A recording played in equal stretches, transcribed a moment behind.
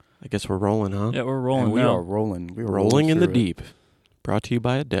I guess we're rolling, huh? Yeah, we're rolling And we now. are rolling. We are Rolling in the through it. deep. Brought to you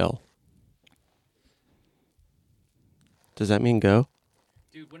by Adele. Does that mean go?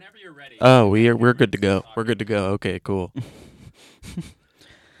 Dude, whenever you're ready. Oh, we're good to go. We're good to go. Okay, cool.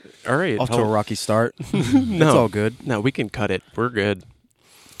 All right. Off to a rocky start. It's No. all good. No, we can cut it. We're good.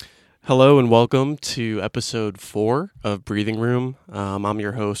 Hello and welcome to episode 4 of Breathing Room. I'm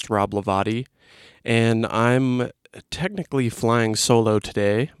your host, Rob Lavati, and I'm technically flying solo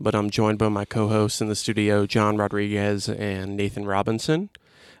today, but I'm joined by my co-hosts in the studio, John Rodriguez and Nathan Robinson.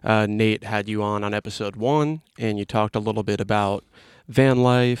 Nate had you on episode 1, and you talked a little bit about van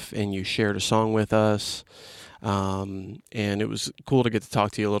life, and you shared a song with us. And it was cool to get to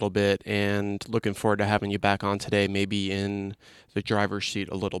talk to you a little bit, and looking forward to having you back on today, maybe in the driver's seat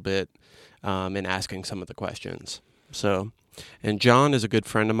a little bit, and asking some of the questions. So, and John is a good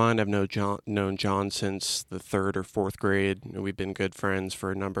friend of mine. I've known John since the 3rd or 4th grade. We've been good friends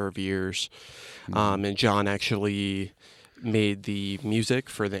for a number of years. And John actually made the music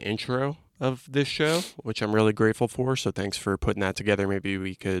for the intro of this show, which I'm really grateful for. So thanks for putting that together. Maybe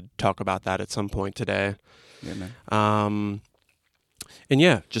we could talk about that at some point today. Yeah, man. And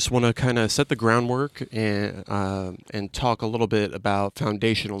yeah, just want to kind of set the groundwork and talk a little bit about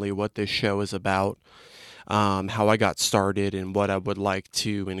foundationally what this show is about, how I got started, and what I would like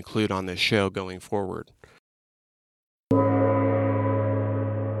to include on this show going forward.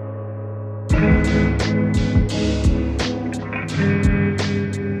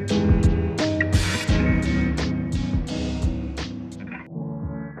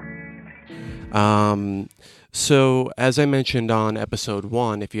 So as I mentioned on episode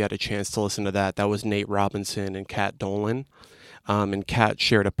 1, if you had a chance to listen to that, that was Nate Robinson and Kat Dolan. And Kat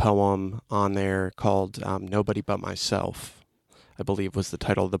shared a poem on there called Nobody But Myself, I believe was the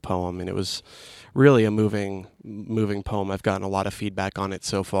title of the poem. And it was really a moving poem. I've gotten a lot of feedback on it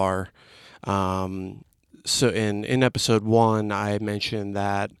so far. So in episode 1, I mentioned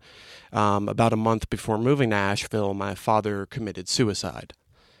that about a month before moving to Asheville, my father committed suicide.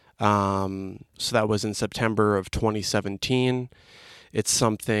 So that was in September of 2017. It's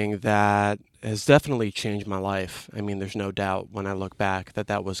something that has definitely changed my life. I mean, there's no doubt when I look back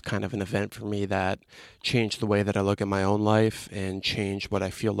that was kind of an event for me that changed the way that I look at my own life and changed what I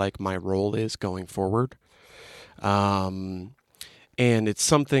feel like my role is going forward. And it's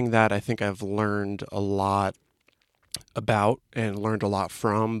something that I think I've learned a lot about and learned a lot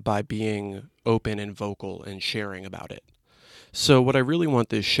from by being open and vocal and sharing about it. So what I really want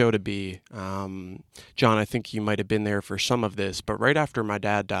this show to be, John, I think you might have been there for some of this, but right after my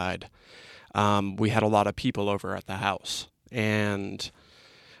dad died, we had a lot of people over at the house. And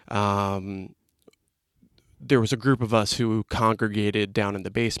there was a group of us who congregated down in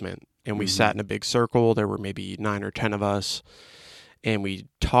the basement, and we sat in a big circle. There were maybe 9 or 10 of us, and we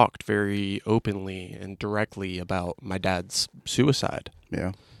talked very openly and directly about my dad's suicide.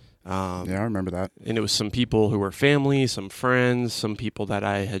 Yeah. Yeah, I remember that. And it was some people who were family, some friends, some people that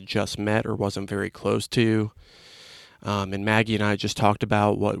I had just met or wasn't very close to. And Maggie and I just talked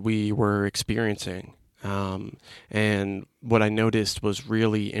about what we were experiencing. And what I noticed was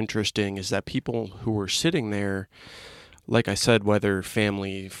really interesting is that people who were sitting there, like I said, whether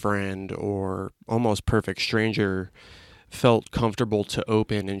family, friend, or almost perfect stranger, felt comfortable to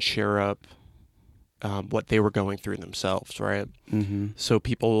open and share up what they were going through themselves, right? Mm-hmm. So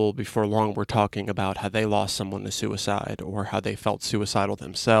people before long were talking about how they lost someone to suicide, or how they felt suicidal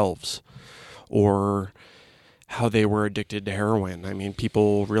themselves, or how they were addicted to heroin. I mean,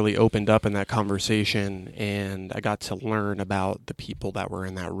 people really opened up in that conversation, and I got to learn about the people that were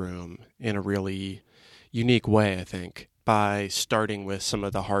in that room in a really unique way, I think, by starting with some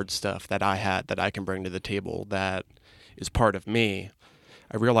of the hard stuff that I had that I can bring to the table that is part of me.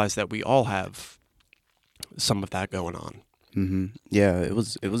 I realized that we all have some of that going on. Mm-hmm. Yeah, it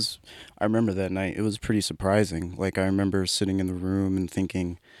was, I remember that night. It was pretty surprising. Like, I remember sitting in the room and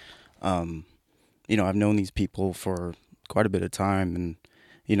thinking, I've known these people for quite a bit of time. And,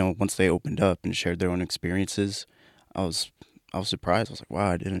 once they opened up and shared their own experiences, I was surprised. I was like,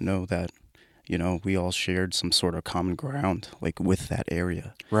 wow, I didn't know that, we all shared some sort of common ground, like, with that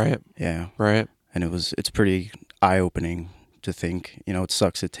area. Right. Yeah. Right. And it's pretty eye-opening to think, it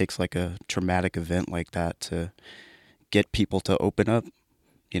sucks. It takes like a traumatic event like that to get people to open up.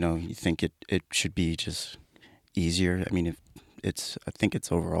 You think it should be just easier. I mean, I think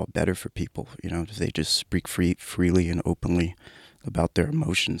it's overall better for people, if they just speak freely and openly about their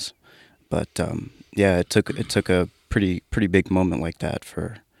emotions. But yeah, it took a pretty big moment like that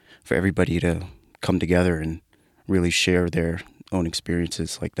for everybody to come together and really share their own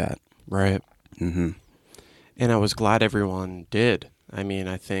experiences like that. Right. Mm-hmm. And I was glad everyone did. I mean,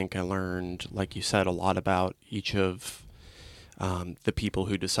 I think I learned, like you said, a lot about each of the people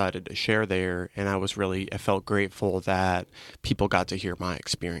who decided to share there, and I felt grateful that people got to hear my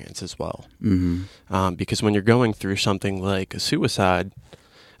experience as well. Because when you're going through something like a suicide,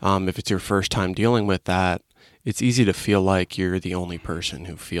 if it's your first time dealing with that, it's easy to feel like you're the only person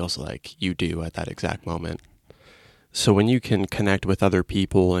who feels like you do at that exact moment. So when you can connect with other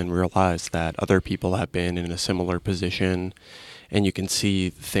people and realize that other people have been in a similar position, and you can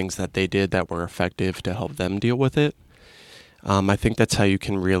see things that they did that were effective to help them deal with it, I think that's how you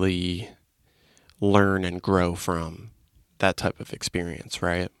can really learn and grow from that type of experience,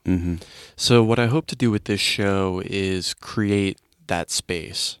 right? So what I hope to do with this show is create that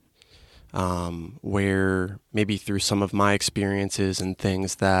space where maybe through some of my experiences and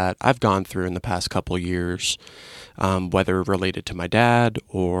things that I've gone through in the past couple of years, whether related to my dad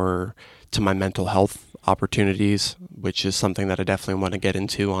or to my mental health opportunities, which is something that I definitely want to get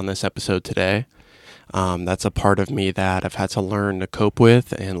into on this episode today. That's a part of me that I've had to learn to cope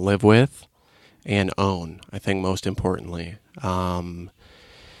with and live with and own, I think most importantly.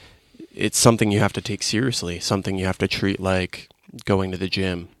 It's something you have to take seriously, something you have to treat like going to the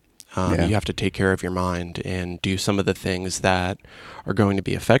gym. You have to take care of your mind and do some of the things that are going to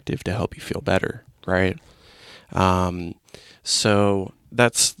be effective to help you feel better, right? So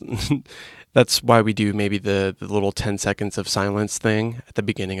that's that's why we do maybe the little 10 seconds of silence thing at the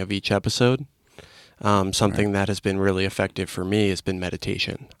beginning of each episode. Something that has been really effective for me has been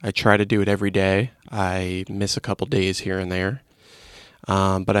meditation. I try to do it every day. I miss a couple days here and there.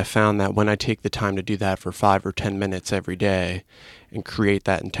 But I found that when I take the time to do that for 5 or 10 minutes every day and create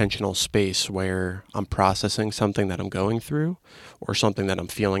that intentional space where I'm processing something that I'm going through or something that I'm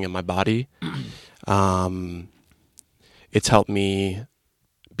feeling in my body, it's helped me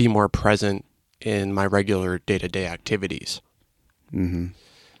be more present in my regular day-to-day activities.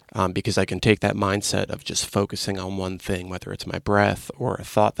 Because I can take that mindset of just focusing on one thing, whether it's my breath or a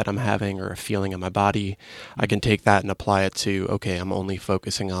thought that I'm having or a feeling in my body. I can take that and apply it to, okay, I'm only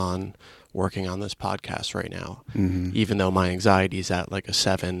focusing on working on this podcast right now, even though my anxiety is at like a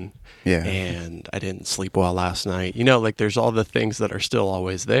 7 and I didn't sleep well last night. You know, like there's all the things that are still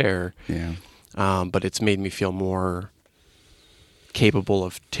always there, but it's made me feel more capable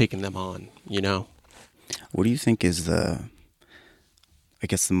of taking them on, you know? What do you think is the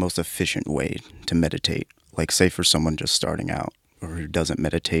most efficient way to meditate? Like, say for someone just starting out or who doesn't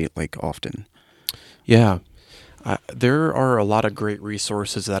meditate like often. Yeah. There are a lot of great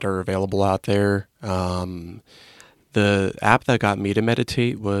resources that are available out there. The app that got me to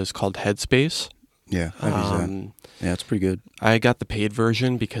meditate was called Headspace. Yeah, I've used that. Yeah, it's pretty good. I got the paid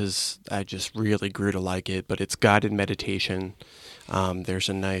version because I just really grew to like it, but it's guided meditation. There's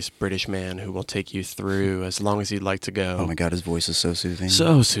a nice British man who will take you through as long as you'd like to go. Oh my God, his voice is so soothing.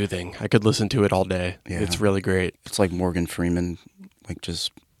 So soothing. I could listen to it all day. Yeah. It's really great. It's like Morgan Freeman, like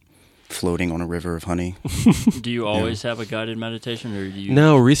just floating on a river of honey. Do you always have a guided meditation, or do you?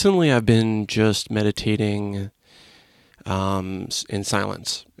 No, recently I've been just meditating in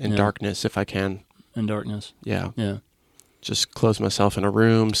silence, in darkness if I can. In darkness. Yeah. Yeah. Just close myself in a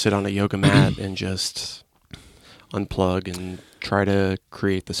room, sit on a yoga mat, and just unplug and try to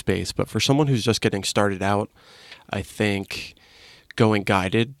create the space. But for someone who's just getting started out, I think going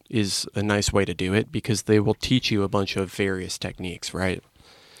guided is a nice way to do it because they will teach you a bunch of various techniques, right?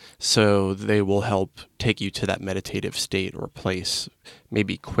 So they will help take you to that meditative state or place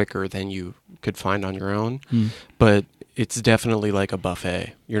maybe quicker than you could find on your own. But it's definitely like a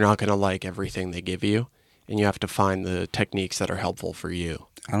buffet. You're not going to like everything they give you, and you have to find the techniques that are helpful for you.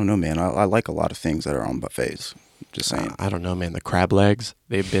 I don't know, man. I like a lot of things that are on buffets. Just saying. I don't know, man. The crab legs,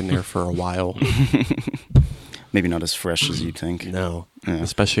 they've been there for a while. Maybe not as fresh as you'd think. No,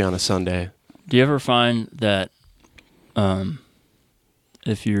 especially on a Sunday. Do you ever find that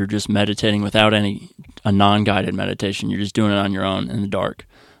if you're just meditating without a non-guided meditation, you're just doing it on your own in the dark,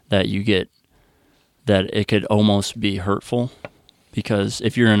 that it could almost be hurtful? Because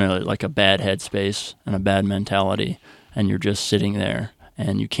if you're in a bad headspace and a bad mentality and you're just sitting there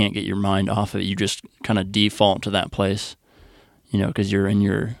and you can't get your mind off of it, you just kind of default to that place, because you're in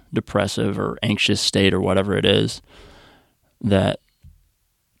your depressive or anxious state or whatever it is, that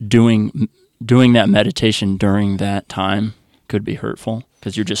doing that meditation during that time could be hurtful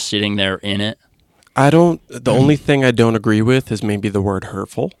because you're just sitting there in it. The only thing I don't agree with is maybe the word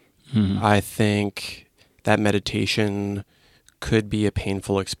hurtful. I think that meditation could be a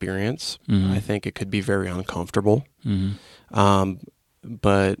painful experience. I think it could be very uncomfortable.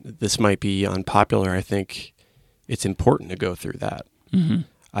 But this might be unpopular. I think it's important to go through that.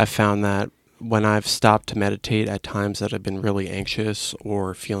 I found that when I've stopped to meditate at times that I've been really anxious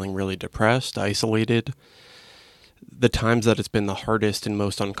or feeling really depressed, isolated, the times that it's been the hardest and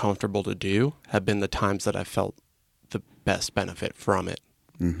most uncomfortable to do have been the times that I felt the best benefit from it.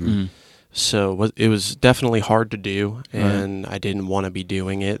 Mm-hmm. So it was definitely hard to do, and I didn't want to be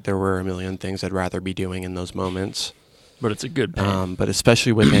doing it. There were a million things I'd rather be doing in those moments. But it's a good pain. But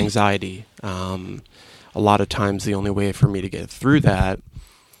especially with anxiety, a lot of times the only way for me to get through that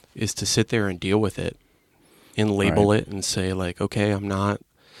is to sit there and deal with it and label it and say, like, okay, I'm not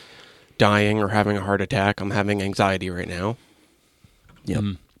dying or having a heart attack. I'm having anxiety right now. Yep.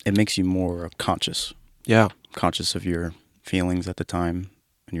 It makes you more conscious. Yeah. Conscious of your feelings at the time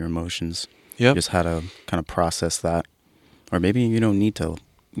and your emotions. Yep. Just how to kind of process that. Or maybe you don't need to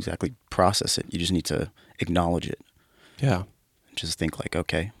exactly process it. You just need to acknowledge it. Yeah. Just think like,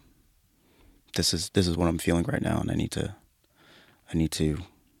 okay, this is what I'm feeling right now, and I need to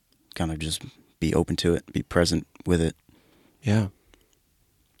kind of just be open to it, be present with it. Yeah.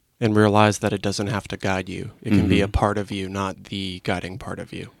 And realize that it doesn't have to guide you. It can be a part of you, not the guiding part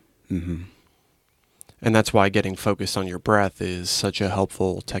of you. Mm-hmm. And that's why getting focused on your breath is such a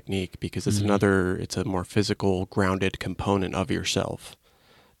helpful technique, because it's it's a more physical, grounded component of yourself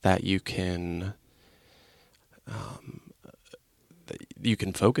that you can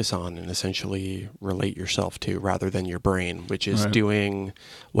focus on and essentially relate yourself to, rather than your brain, which is doing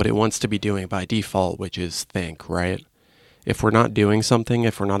what it wants to be doing by default, which is think, right? If we're not doing something,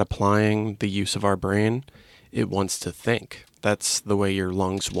 if we're not applying the use of our brain, it wants to think. That's the way your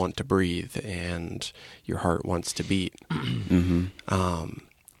lungs want to breathe and your heart wants to beat.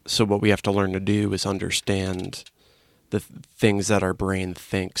 So what we have to learn to do is understand the things that our brain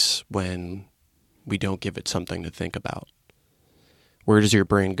thinks when we don't give it something to think about. Where does your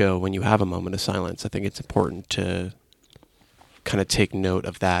brain go when you have a moment of silence? I think it's important to kind of take note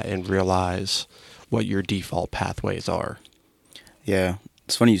of that and realize what your default pathways are. Yeah,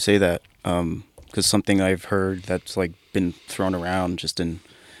 it's funny you say that, because something I've heard that's like been thrown around just in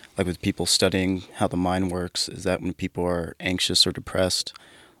like with people studying how the mind works is that when people are anxious or depressed,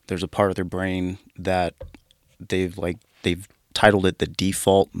 there's a part of their brain that they've titled it the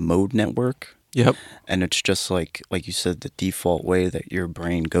default mode network. Yep. And it's just like you said, the default way that your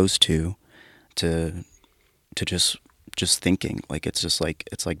brain goes to just thinking. Like it's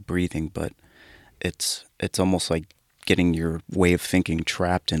like breathing, but it's almost like getting your way of thinking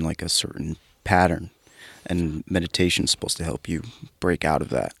trapped in like a certain pattern, and meditation's supposed to help you break out of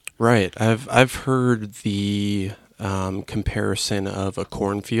that. Right. I've heard the comparison of a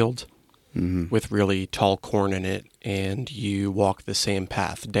cornfield with really tall corn in it, and you walk the same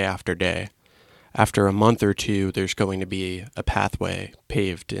path day after day. After a month or two, there's going to be a pathway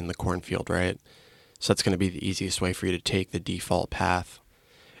paved in the cornfield, right? So that's going to be the easiest way for you to take the default path.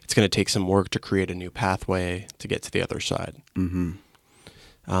 It's going to take some work to create a new pathway to get to the other side.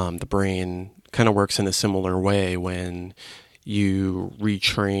 The brain kind of works in a similar way when you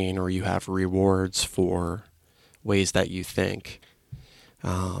retrain or you have rewards for ways that you think.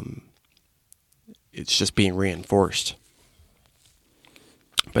 It's just being reinforced.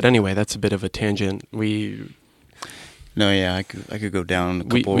 But anyway, that's a bit of a tangent. I could go down a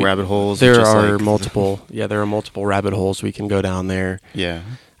couple rabbit holes. There are multiple rabbit holes we can go down there. Yeah.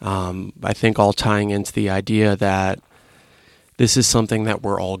 I think all tying into the idea that this is something that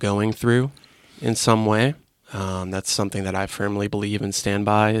we're all going through in some way. That's something that I firmly believe and stand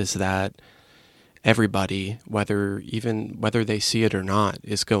by, is that everybody, whether they see it or not,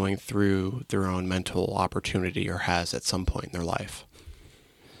 is going through their own mental opportunity or has at some point in their life.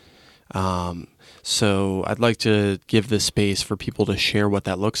 So I'd like to give this space for people to share what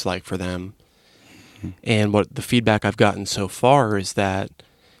that looks like for them. And what the feedback I've gotten so far is that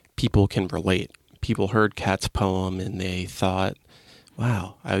people can relate. People heard Kat's poem and they thought,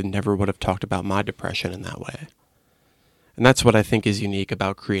 wow, I never would have talked about my depression in that way. And that's what I think is unique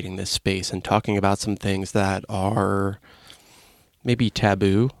about creating this space and talking about some things that are maybe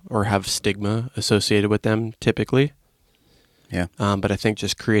taboo or have stigma associated with them typically. Yeah. But I think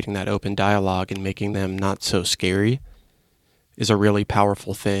just creating that open dialogue and making them not so scary is a really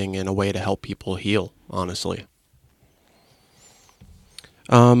powerful thing and a way to help people heal, honestly.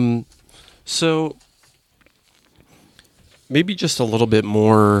 So maybe just a little bit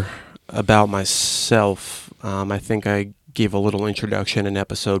more about myself. I think I gave a little introduction in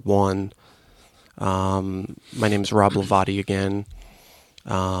episode 1. My name is Rob Lavati again.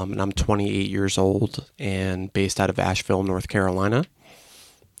 And I'm 28 years old and based out of Asheville, North Carolina.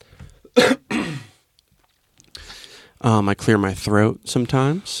 I clear my throat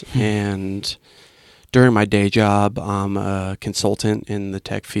sometimes, and during my day job, I'm a consultant in the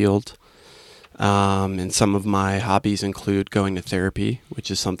tech field. And some of my hobbies include going to therapy,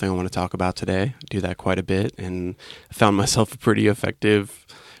 which is something I want to talk about today. I do that quite a bit, and I found myself a pretty effective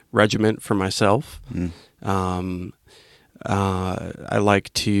regiment for myself. I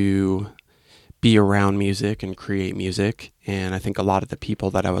like to be around music and create music, and I think a lot of the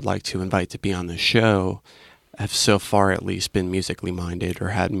people that I would like to invite to be on the show have so far at least been musically minded or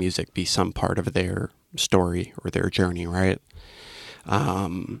had music be some part of their story or their journey, right?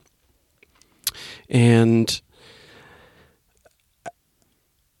 And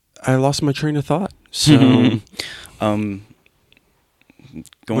I lost my train of thought. So,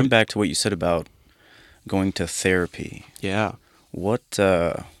 Going back to what you said about going to therapy, yeah. what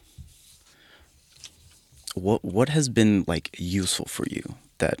has been like useful for you?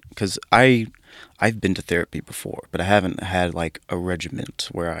 That because I've been to therapy before, but I haven't had like a regiment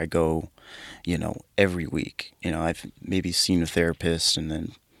where I go, every week. I've maybe seen a therapist and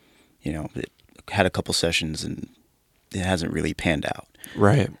then, had a couple sessions and it hasn't really panned out.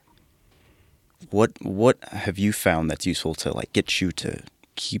 Right. What have you found that's useful to like get you to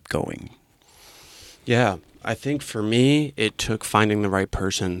keep going? Yeah. I think for me, it took finding the right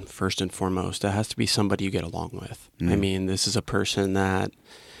person first and foremost. It has to be somebody you get along with. I mean, this is a person that,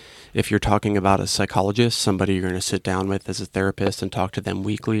 if you're talking about a psychologist, somebody you're going to sit down with as a therapist and talk to them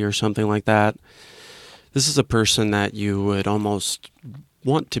weekly or something like that, this is a person that you would almost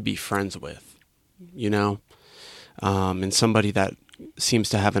want to be friends with, and somebody that seems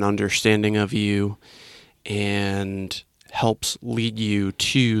to have an understanding of you and helps lead you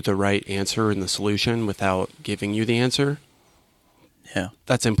to the right answer and the solution without giving you the answer. Yeah.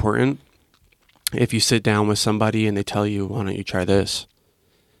 That's important. If you sit down with somebody and they tell you, why don't you try this?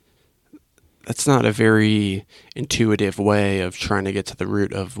 That's not a very intuitive way of trying to get to the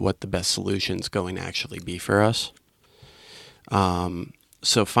root of what the best solution is going to actually be for us.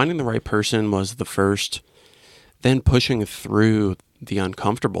 So finding the right person was the first, then pushing through the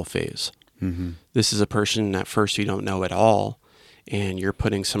uncomfortable phase. Mm-hmm. This is a person at first you don't know at all, and you're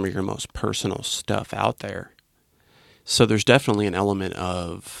putting some of your most personal stuff out there. So there's definitely an element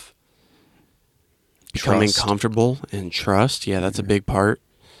of becoming comfortable and trust. Yeah, that's a big part.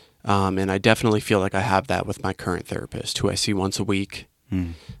 And I definitely feel like I have that with my current therapist, who I see once a week.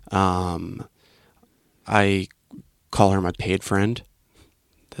 I call her my paid friend.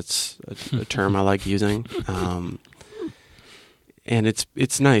 That's a term I like using. And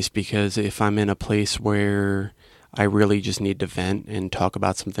it's nice because if I'm in a place where I really just need to vent and talk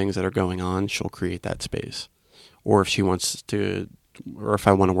about some things that are going on, she'll create that space. Or if she wants to, or if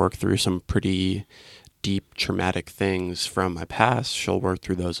I want to work through some pretty deep traumatic things from my past, she'll work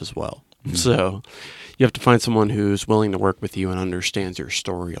through those as well. Mm-hmm. So you have to find someone who's willing to work with you and understands your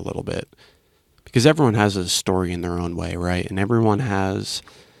story a little bit. Because everyone has a story in their own way, right? And everyone has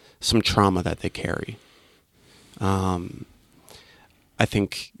some trauma that they carry. I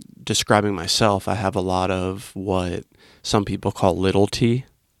think describing myself, I have a lot of what some people call little t,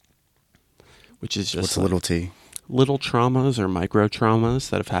 which is just what's little t? Little traumas or micro traumas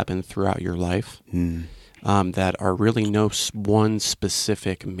that have happened throughout your life that are really no one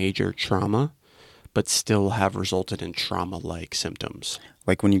specific major trauma, but still have resulted in trauma-like symptoms.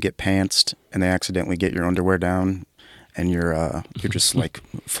 Like when you get pantsed and they accidentally get your underwear down and you're just like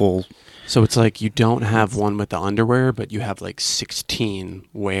full. So it's like you don't have one with the underwear, but you have like 16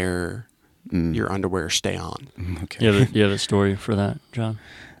 where your underwear stay on. Okay. You have a story for that, John?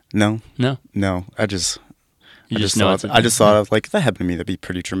 No. I just thought like, if that happened to me, that'd be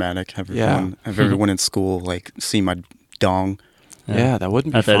pretty traumatic. Have everyone in school like see my dong. Yeah, that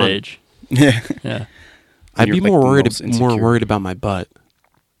wouldn't be at fun. That age. Yeah. I'd be more worried about my butt,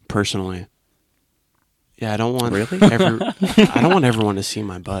 personally. Yeah, I don't want I don't want everyone to see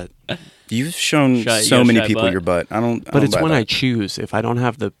my butt. You've shown so many people your butt. But it's when I choose. If I don't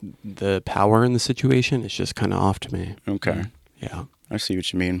have the power in the situation, it's just kind of off to me. Okay. Yeah. I see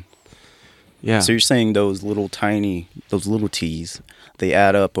what you mean. Yeah. So you're saying those little T's, they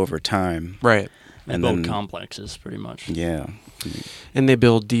add up over time. Right. They build complexes, pretty much. Yeah. And they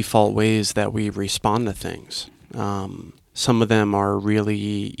build default ways that we respond to things. Some of them are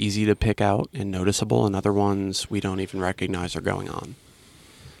really easy to pick out and noticeable, and other ones we don't even recognize are going on.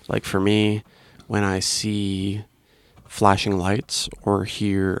 Like for me, when I see flashing lights or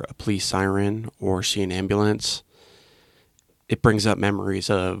hear a police siren or see an ambulance, it brings up memories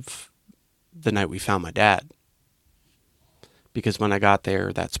of the night we found my dad. Because when I got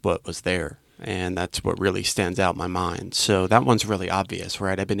there, that's what was there. And that's what really stands out in my mind. So that one's really obvious,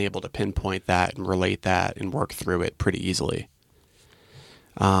 right? I've been able to pinpoint that and relate that and work through it pretty easily.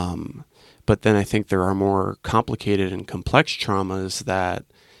 But then I think there are more complicated and complex traumas that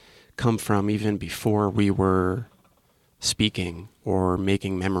come from even before we were speaking or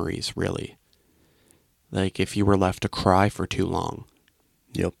making memories, really. Like if you were left to cry for too long,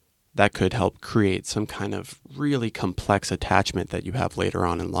 Yep. that could help create some kind of really complex attachment that you have later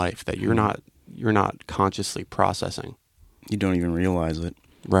on in life that you're not consciously processing. You don't even realize it.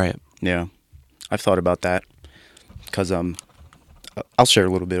 Right. Yeah. I've thought about that because I'll share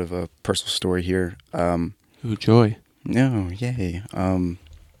a little bit of a personal story here. Ooh, joy. No, yay.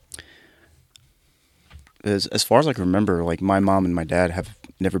 As far as I can remember, like my mom and my dad have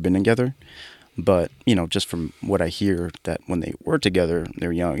never been together, but just from what I hear, that when they were together, they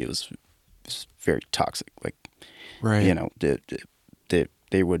were young. It was very toxic. Like, Right.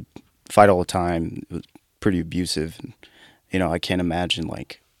 they would fight all the time. It was pretty abusive. And, I can't imagine I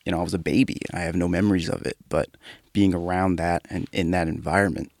was a baby. I have no memories of it, but being around that and in that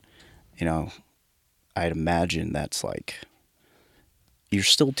environment, I'd imagine that's like you're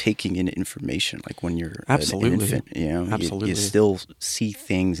still taking in information. Like when you're Absolutely. an infant, Absolutely. you still see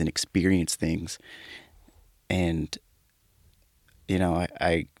things and experience things. And,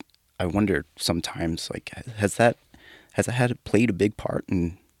 I wonder sometimes, like, has that played a big part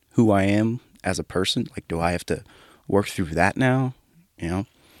in who I am as a person? Like, do I have to work through that now?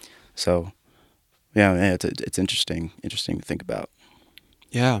 So, yeah, it's interesting to think about.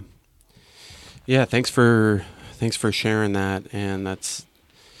 Yeah. Yeah, thanks for sharing that, and that's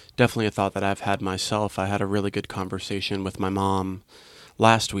definitely a thought that I've had myself. I had a really good conversation with my mom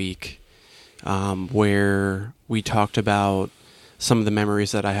last week, where we talked about some of the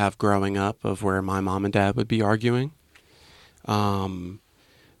memories that I have growing up of where my mom and dad would be arguing,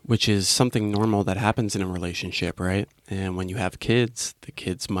 which is something normal that happens in a relationship, right? And when you have kids, the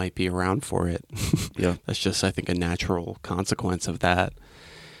kids might be around for it. Yeah. That's just, I think, a natural consequence of that.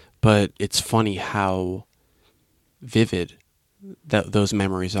 But it's funny how vivid those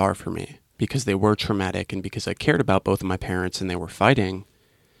memories are for me, because they were traumatic and because I cared about both of my parents and they were fighting.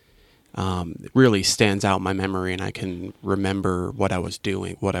 It really stands out in my memory, and I can remember what I was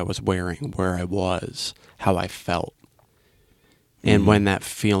doing, what I was wearing, where I was, how I felt. And when that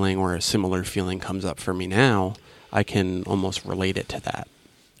feeling or a similar feeling comes up for me now, I can almost relate it to that,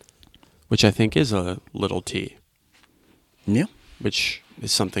 which I think is a little T. Yeah. Which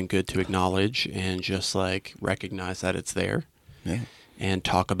is something good to acknowledge and just like recognize that it's there. Yeah. And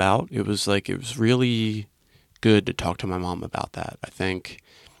talk about. It was really good to talk to my mom about that. I think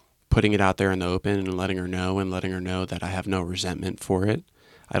putting it out there in the open and letting her know that I have no resentment for it.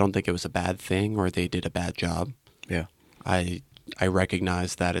 I don't think it was a bad thing or they did a bad job. Yeah. I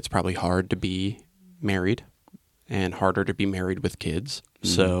recognize that it's probably hard to be married and harder to be married with kids.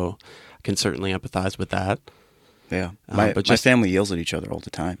 So I can certainly empathize with that. Yeah, my family yells at each other all the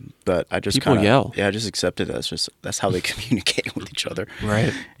time, but I just People yell. Yeah, I just accepted it. That's how they communicate with each other.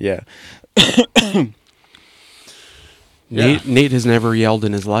 Right. Yeah. Nate has never yelled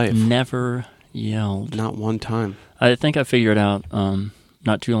in his life. Never yelled. Not one time. I think I figured out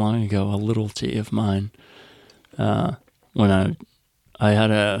not too long ago a little T of mine. When I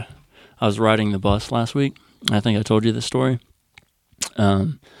was riding the bus last week. I think I told you this story.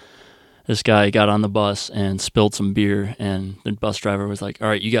 This guy got on the bus and spilled some beer, and the bus driver was like, all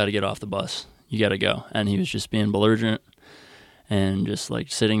right, you got to get off the bus. You got to go. And he was just being belligerent and just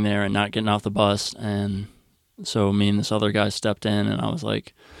like sitting there and not getting off the bus. And so me and this other guy stepped in, and I was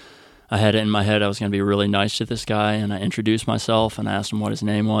like, I had it in my head I was going to be really nice to this guy, and I introduced myself and I asked him what his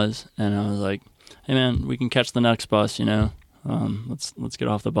name was. And I was like, hey man, we can catch the next bus, let's get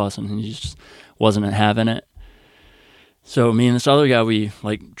off the bus. And he just wasn't having it. So me and this other guy, we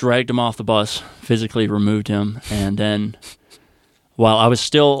like dragged him off the bus, physically removed him, and then while I was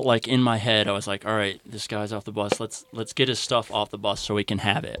still like in my head, I was like, all right, this guy's off the bus. Let's get his stuff off the bus so we can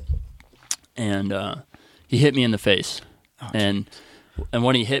have it. And he hit me in the face. And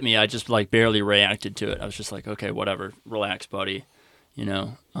when he hit me, I just like barely reacted to it. I was just like, okay, whatever, relax, buddy,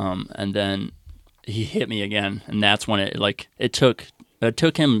 and then he hit me again, and that's when it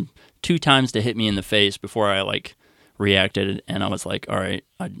took him 2 times to hit me in the face before I like reacted, and I was like, all right,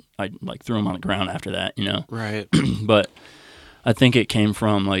 I like threw him on the ground after that, Right. But I think it came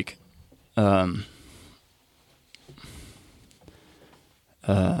from like I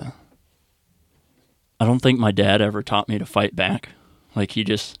don't think my dad ever taught me to fight back. Like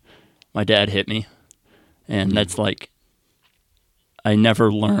my dad hit me, and that's like I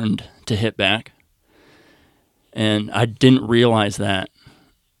never learned to hit back, and I didn't realize that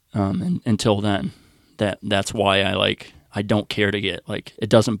until then. That's why I don't care to get, like, it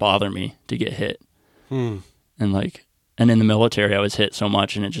doesn't bother me to get hit. And in the military I was hit so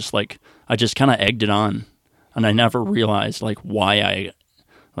much, and it just like, I just kind of egged it on, and I never realized like why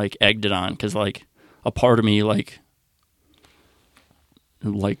like egged it on, because like a part of me like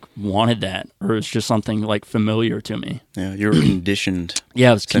wanted that, or it's just something like familiar to me. Yeah, you were conditioned.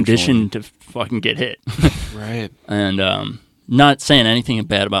 Yeah, I was essentially. conditioned to fucking get hit. Right. And not saying anything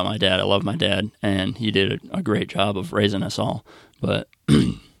bad about my dad. I love my dad, and he did a great job of raising us all. But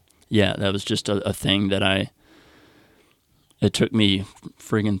yeah, that was just a thing that it took me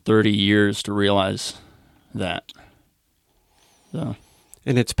friggin' 30 years to realize that. So.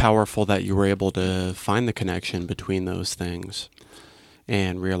 And it's powerful that you were able to find the connection between those things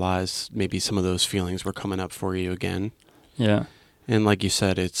and realize maybe some of those feelings were coming up for you again. Yeah. And like you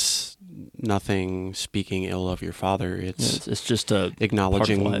said, it's nothing speaking ill of your father. It's just a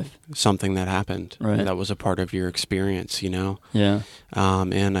acknowledging part of life. something that happened. Right. That was a part of your experience, you know? Yeah.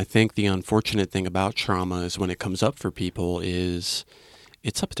 And I think the unfortunate thing about trauma is when it comes up for people is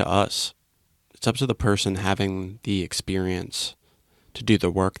it's up to us. It's up to the person having the experience to do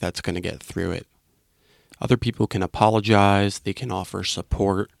the work that's going to get through it. Other people can apologize, they can offer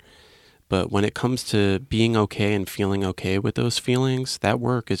support, but when it comes to being okay and feeling okay with those feelings, that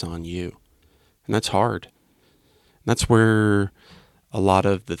work is on you. And that's hard. And that's where a lot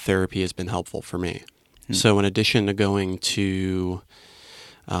of the therapy has been helpful for me. So in addition to going to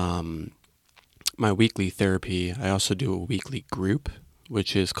my weekly therapy, I also do a weekly group,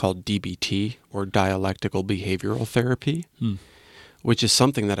 which is called DBT, or Dialectical Behavioral Therapy. Which is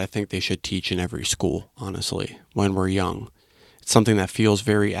something that I think they should teach in every school, honestly, when we're young. It's something that feels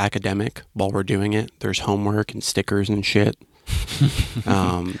very academic while we're doing it. There's homework and stickers and shit.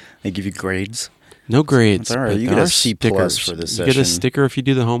 They give you grades. No grades. That's all right. but You there get a are C+ stickers. for this You get a session. sticker if you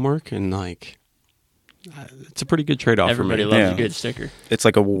do the homework, and like, it's a pretty good trade-off Everybody for me. loves Yeah. a good sticker. It's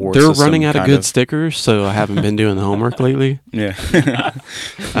like a war They're system, running out of kind good stickers, so I haven't been doing the homework lately. Yeah.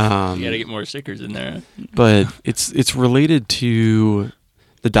 You gotta get more stickers in there. But it's related to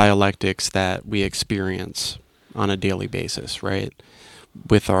the dialectics that we experience on a daily basis, right?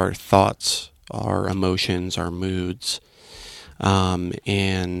 With our thoughts, our emotions, our moods.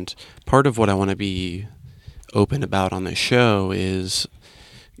 And part of what I want to be open about on this show is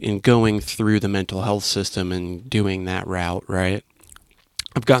in going through the mental health system and doing that route, right?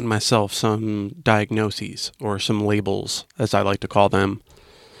 I've gotten myself some diagnoses, or some labels, as I like to call them.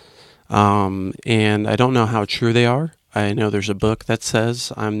 And I don't know how true they are. I know there's a book that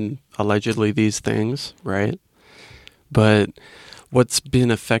says I'm allegedly these things, right? But what's been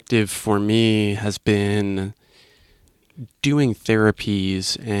effective for me has been doing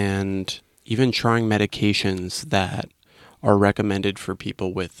therapies and even trying medications that are recommended for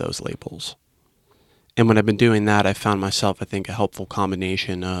people with those labels. And when I've been doing that, I found myself, I think, a helpful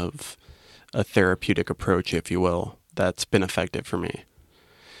combination of a therapeutic approach, if you will, that's been effective for me.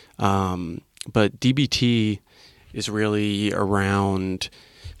 But DBT is really around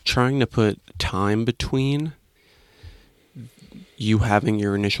trying to put time between you having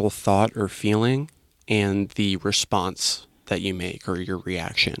your initial thought or feeling and the response that you make, or your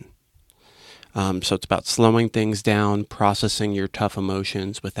reaction. So it's about slowing things down, processing your tough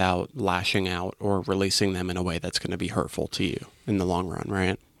emotions without lashing out or releasing them in a way that's going to be hurtful to you in the long run,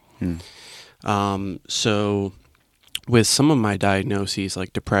 right? So with some of my diagnoses,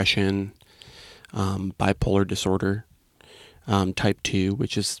 like depression, bipolar disorder, type 2,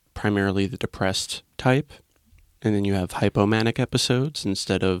 which is primarily the depressed type, and then you have hypomanic episodes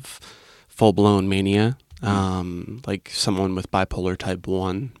instead of full-blown mania, like someone with bipolar type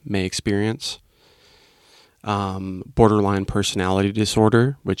 1 may experience. Borderline personality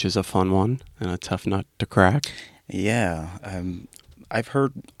disorder, which is a fun one and a tough nut to crack. Yeah. I've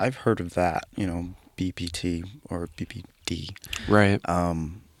heard of that, BPT or BPD. Right.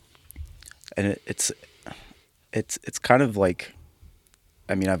 And it's kind of like,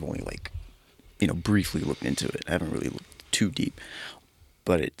 I mean, I've only briefly looked into it. I haven't really looked too deep,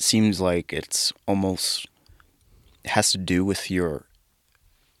 but it seems like it's almost has to do with your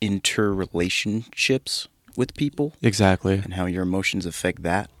interrelationships with people. Exactly. And how your emotions affect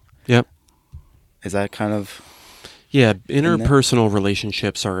that. Yep. Is that kind of... Yeah, interpersonal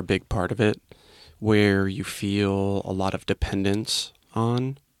relationships are a big part of it, where you feel a lot of dependence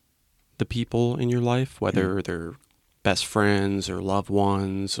on the people in your life, whether they're best friends or loved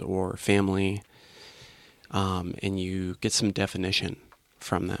ones or family, and you get some definition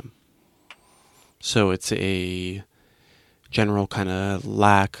from them. So it's a general kind of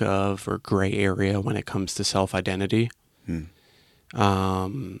lack of or gray area when it comes to self-identity.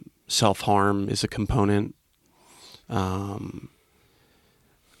 Self-harm is a component. And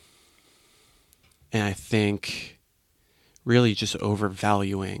I think really just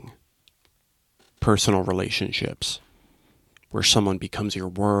overvaluing personal relationships where someone becomes your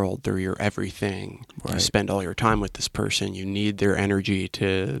world, they're your everything. You Right. spend all your time with this person. You need their energy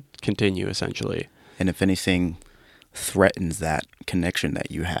to continue, essentially. And if anything threatens that connection that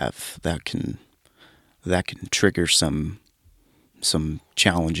you have, that can trigger some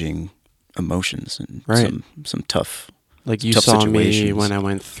challenging emotions and Right. some tough. Like you Tough saw me situations. when I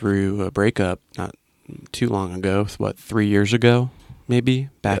went through a breakup not too long ago, 3 years ago, maybe,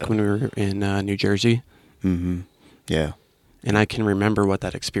 back Yeah. when we were in New Jersey. Mm-hmm. Yeah. And I can remember what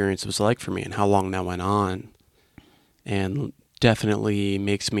that experience was like for me and how long that went on. And definitely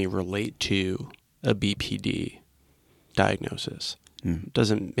makes me relate to a BPD diagnosis. Mm. It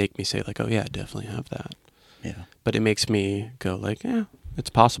doesn't make me say like, oh yeah, I definitely have that. Yeah. But it makes me go like, yeah, it's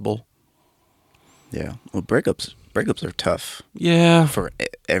possible. Yeah. Well, breakups are tough Yeah. for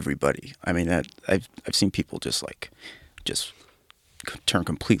everybody. I mean, I've seen people just turn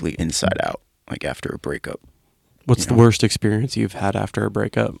completely inside out, like after a breakup. What's You the know? worst experience you've had after a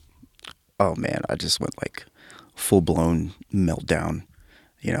breakup? Oh man, I just went like full blown meltdown.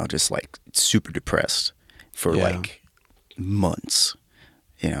 Just like super depressed for Yeah. like months.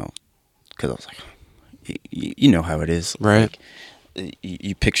 Because I was like, you know how it is, Right. Like,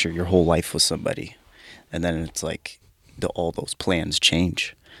 you picture your whole life with somebody, and then it's like all those plans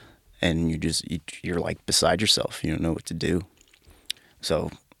change, and you're like beside yourself. You don't know what to do.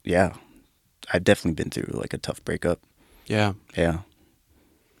 So yeah, I've definitely been through like a tough breakup. Yeah. Yeah,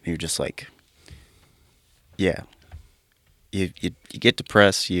 you're just like, yeah, you get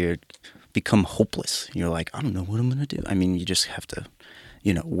depressed, you become hopeless. You're like, I don't know what I'm gonna do. I mean, you just have to,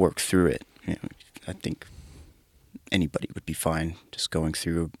 work through it. I think anybody would be fine just going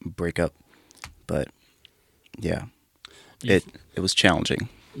through a breakup, but yeah, Do you it was challenging.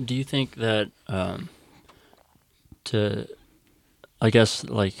 Do you think that I guess,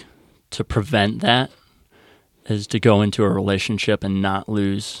 like, to prevent that is to go into a relationship and not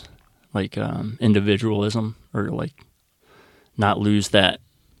lose, like, individualism, or like not lose that,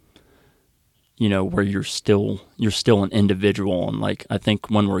 where you're still an individual. And like, I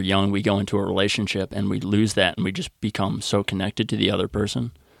think when we're young, we go into a relationship and we lose that, and we just become so connected to the other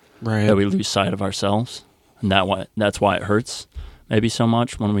person Right. that we lose sight of ourselves, and that's why it hurts maybe so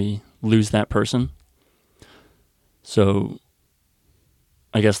much when we lose that person. So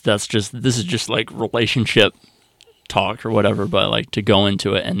I guess this is just like relationship talk or whatever, but like to go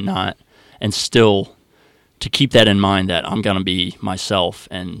into it and still to keep that in mind, that I'm going to be myself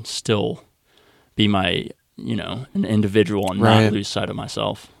and still be my, an individual, and Right. not lose sight of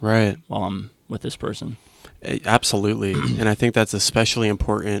myself Right. while I'm with this person. Absolutely. And I think that's especially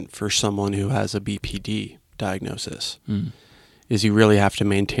important for someone who has a BPD diagnosis. Mm. Is you really have to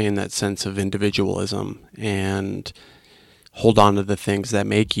maintain that sense of individualism and hold on to the things that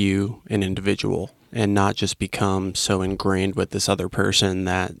make you an individual, and not just become so ingrained with this other person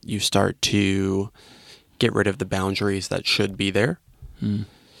that you start to get rid of the boundaries that should be there. Mm.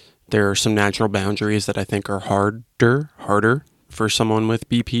 There are some natural boundaries that I think are harder for someone with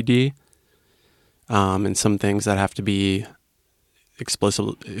BPD, and some things that have to be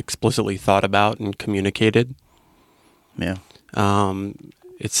explicitly thought about and communicated. Yeah.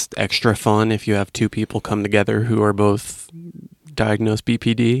 It's extra fun if you have two people come together who are both diagnosed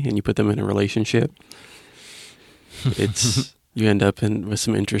BPD and you put them in a relationship. You end up with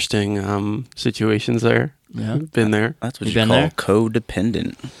some interesting situations there. Yeah. Been there. That's what You you been call there?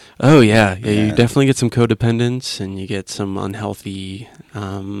 codependent. Oh yeah. You Yeah. definitely get some codependence, and you get some unhealthy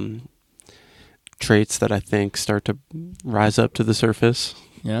traits that I think start to rise up to the surface.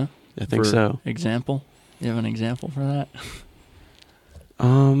 Yeah. I think For so. Example? You have an example for that?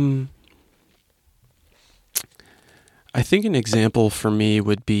 I think an example for me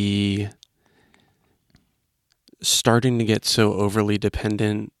would be starting to get so overly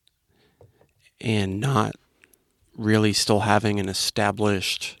dependent and not really still having an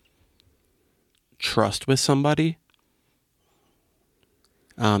established trust with somebody.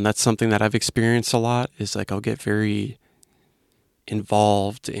 That's something that I've experienced a lot, is like I'll get very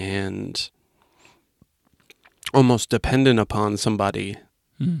involved and almost dependent upon somebody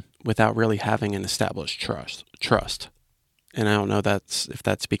without really having an established trust. And I don't know if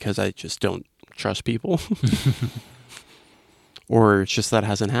that's because I just don't trust people or it's just that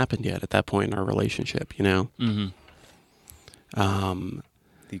hasn't happened yet at that point in our relationship, Mm-hmm.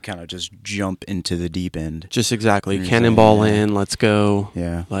 You kind of just jump into the deep end. Just exactly. You're Cannonball saying, yeah. in, let's go.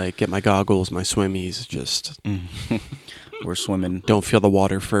 Yeah. Like, get my goggles, my swimmies, just We're swimming. don't feel the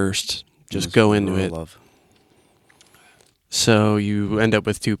water first. Just go into it. Love. So you end up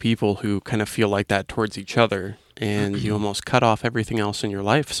with two people who kind of feel like that towards each other, and you almost cut off everything else in your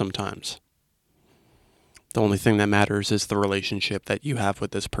life sometimes. The only thing that matters is the relationship that you have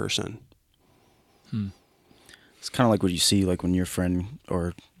with this person. It's kind of like what you see, like when your friend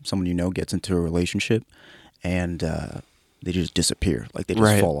or someone you know gets into a relationship and they just disappear, like they just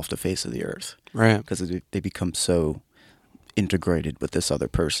Right. fall off the face of the earth Right. because they become so integrated with this other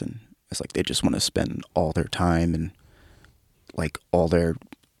person. It's like they just want to spend all their time and like all their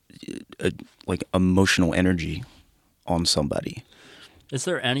like emotional energy on somebody. Is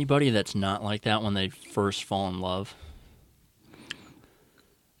there anybody that's not like that when they first fall in love?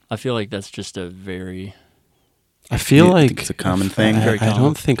 I feel like that's just a very I feel You like think it's a common thing? Very I common.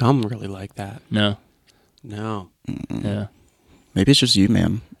 don't think I'm really like that. no. No. Yeah. Maybe it's just you,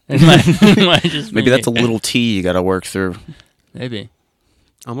 man. It might just Maybe be that's a me. little T you got to work through. Maybe.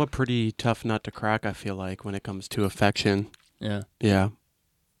 I'm a pretty tough nut to crack, I feel like, when it comes to affection. Yeah. Yeah.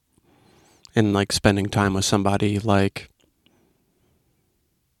 And like spending time with somebody, like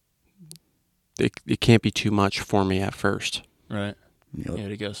it can't be too much for me at first. Right. Yep. You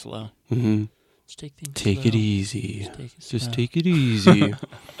gotta go slow. Mm-hmm. Just take things Take slow. it easy. Just Just take it easy.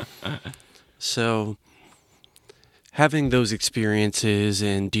 So, having those experiences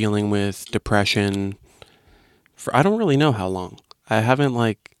and dealing with depression for I don't really know how long. I haven't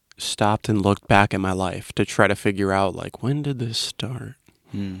like stopped and looked back at my life to try to figure out like when did this start?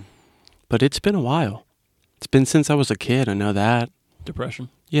 But it's been a while. It's been since I was a kid, I know that. Depression.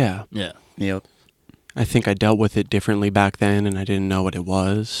 Yeah. Yeah. Yep. I think I dealt with it differently back then and I didn't know what it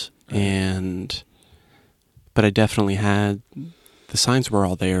was. Right. But I definitely had, the signs were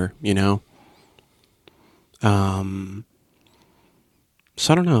all there, you know?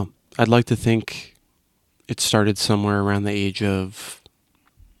 So I don't know. I'd like to think it started somewhere around the age of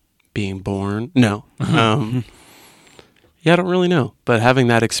being born. No. Yeah, I don't really know. But having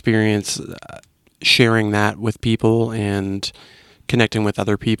that experience, sharing that with people and connecting with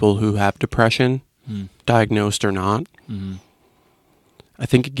other people who have depression, diagnosed or not, Mm-hmm. I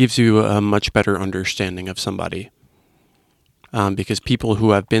think it gives you a much better understanding of somebody. Because people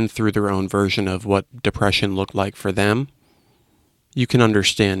who have been through their own version of what depression looked like for them, you can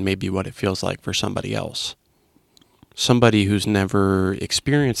understand maybe what it feels like for somebody else. Somebody who's never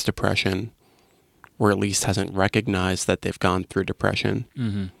experienced depression, or at least hasn't recognized that they've gone through depression,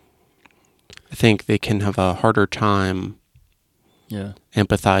 Mm-hmm. I think they can have a harder time Yeah.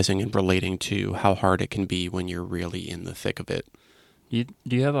 empathizing and relating to how hard it can be when you're really in the thick of it. Do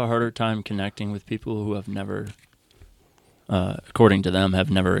you have a harder time connecting with people who have never, according to them, have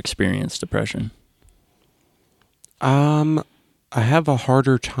never experienced depression? I have a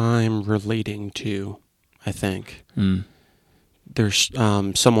harder time relating to, I think. Mm. There's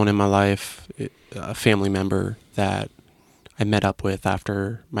someone in my life, a family member that I met up with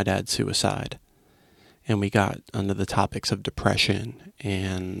after my dad's suicide. And we got under the topics of depression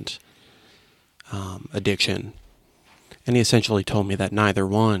and addiction. And he essentially told me that neither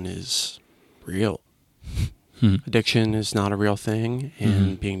one is real. Addiction is not a real thing,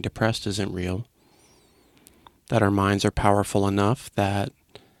 and being depressed isn't real. That our minds are powerful enough that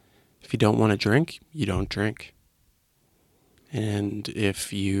if you don't want to drink, you don't drink. And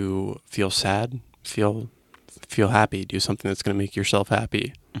if you feel sad, feel happy. Do something that's going to make yourself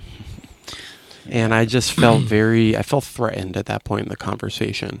happy. And I just felt I felt threatened at that point in the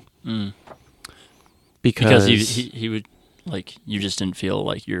conversation. Mm. Because he would, like, you just didn't feel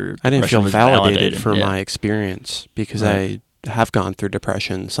like your I didn't feel depression was validated for Yeah. my experience because Right. I have gone through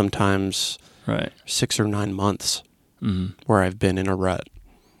depression, sometimes Right. 6 or 9 months Mm-hmm. where I've been in a rut.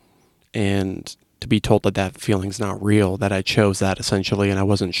 And to be told that that feeling's not real, that I chose that essentially and I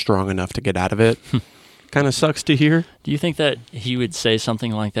wasn't strong enough to get out of it, kind of sucks to hear. Do you think that he would say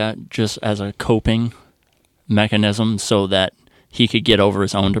something like that just as a coping mechanism so that he could get over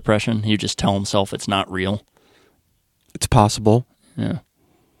his own depression? He'd just tell himself it's not real? It's possible. Yeah.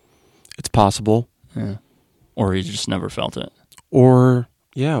 It's possible. Yeah. Or he just never felt it. Or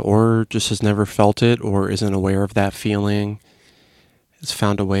just has never felt it or isn't aware of that feeling, has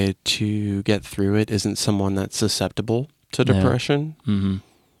found a way to get through it, isn't someone that's susceptible to Yeah. depression.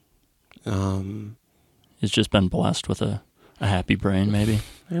 Mm-hmm. He's just been blessed with a happy brain, maybe.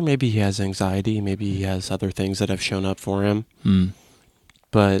 Or maybe he has anxiety, maybe he has other things that have shown up for him. Mm.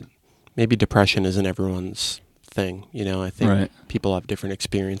 But maybe depression isn't everyone's thing. You know, I think Right. people have different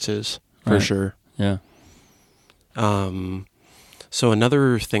experiences for Right. sure. Yeah. So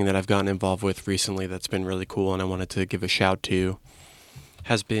another thing that I've gotten involved with recently that's been really cool and I wanted to give a shout to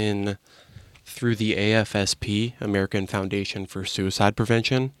has been through the AFSP, American Foundation for Suicide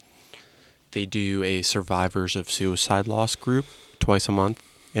Prevention. They do a Survivors of Suicide Loss group twice a month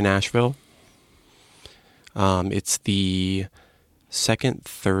in Asheville. It's the second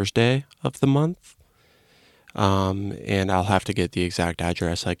Thursday of the month. And I'll have to get the exact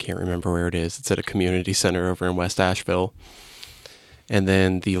address. I can't remember where it is. It's at a community center over in West Asheville. And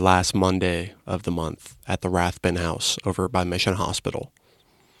then the last Monday of the month at the Rathbun House over by Mission Hospital.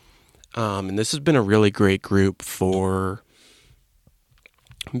 And this has been a really great group for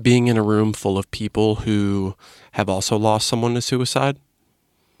being in a room full of people who have also lost someone to suicide,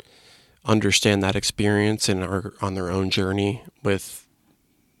 understand that experience and are on their own journey with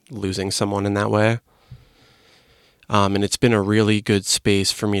losing someone in that way. And it's been a really good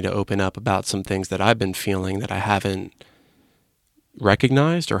space for me to open up about some things that I've been feeling that I haven't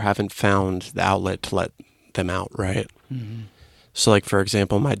recognized or haven't found the outlet to let them out, right? Mm-hmm. So, like, for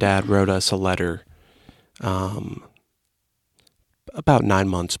example, my dad wrote us a letter about 9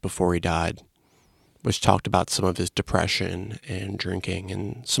 months before he died, which talked about some of his depression and drinking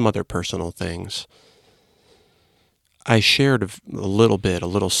and some other personal things. I shared a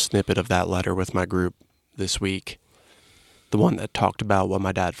little snippet of that letter with my group this week. The one that talked about what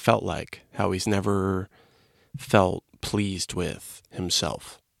my dad felt like, how he's never felt pleased with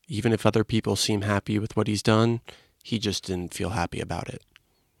himself. Even if other people seem happy with what he's done, he just didn't feel happy about it.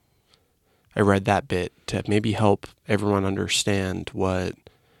 I read that bit to maybe help everyone understand what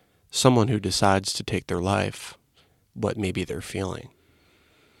someone who decides to take their life, what maybe they're feeling,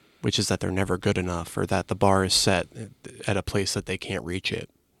 which is that they're never good enough or that the bar is set at a place that they can't reach it.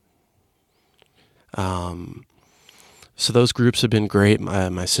 So those groups have been great.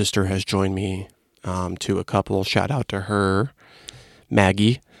 My sister has joined me to a couple. Shout out to her,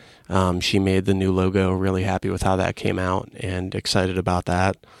 Maggie. She made the new logo, really happy with how that came out and excited about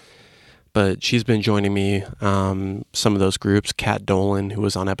that. But she's been joining me some of those groups. Kat Dolan, who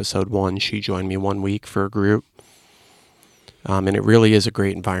was on episode 1, she joined me 1 week for a group. And it really is a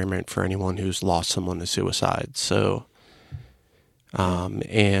great environment for anyone who's lost someone to suicide. So,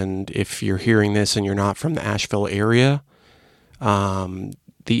 and if you're hearing this and you're not from the Asheville area,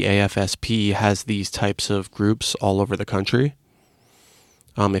 the AFSP has these types of groups all over the country.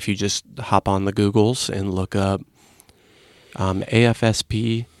 If you just hop on the Googles and look up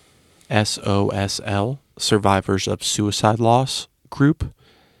AFSP SOSL, Survivors of Suicide Loss Group,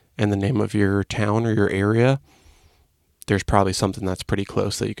 and the name of your town or your area, there's probably something that's pretty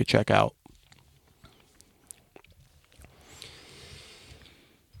close that you could check out.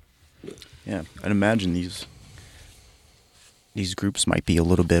 Yeah, I'd imagine these groups might be a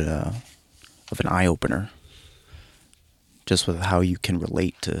little bit of an eye-opener, just with how you can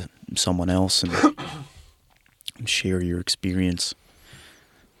relate to someone else and share your experience.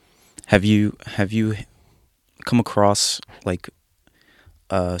 Have you come across like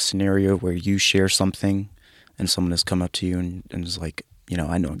a scenario where you share something and someone has come up to you and is like,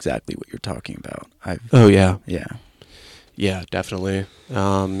 I know exactly what you're talking about? Oh yeah. Yeah, definitely.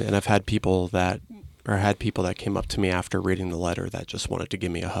 And I've had people that came up to me after reading the letter that just wanted to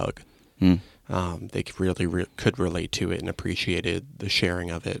give me a hug. They really could relate to it and appreciated the sharing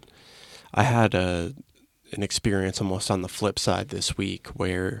of it. I had an experience almost on the flip side this week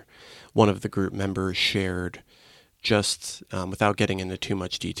where one of the group members shared, just without getting into too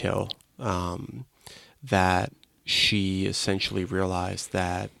much detail, that she essentially realized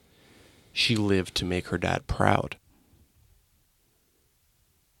that she lived to make her dad proud.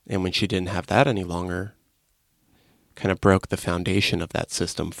 And when she didn't have that any longer, kind of broke the foundation of that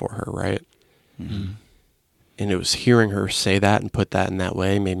system for her, right? Mm-hmm. And it was hearing her say that and put that in that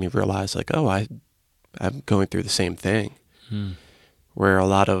way made me realize, like, oh, I'm going through the same thing. Where a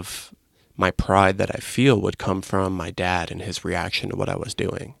lot of my pride that I feel would come from my dad and his reaction to what I was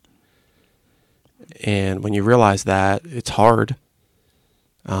doing. And when you realize that, it's hard.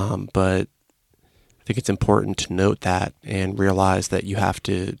 But I think it's important to note that and realize that you have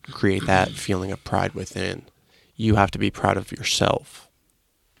to create that feeling of pride within. You have to be proud of yourself.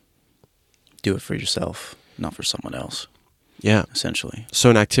 Do it for yourself, not for someone else. Yeah. Essentially.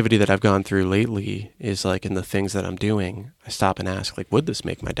 So an activity that I've gone through lately is like in the things that I'm doing, I stop and ask, like, would this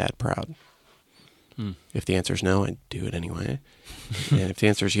make my dad proud? If the answer is no, I do it anyway. And if the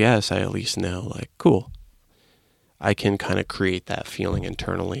answer is yes, I at least know, like, cool. I can kind of create that feeling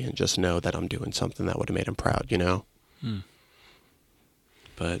internally and just know that I'm doing something that would have made him proud,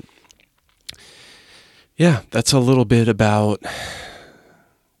 But yeah, that's a little bit about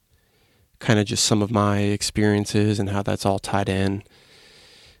kind of just some of my experiences and how that's all tied in.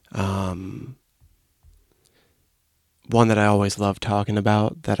 One that I always love talking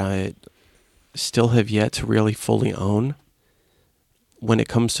about that I still have yet to really fully own when it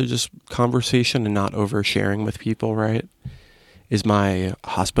comes to just conversation and not oversharing with people, right, is my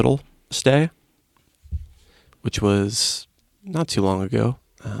hospital stay, which was not too long ago,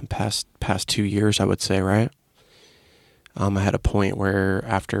 past 2 years, I would say, right? I had a point where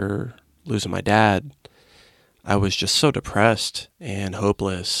after losing my dad, I was just so depressed and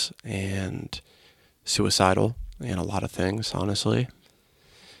hopeless and suicidal and a lot of things, honestly.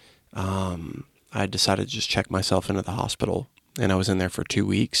 I decided to just check myself into the hospital, and I was in there for 2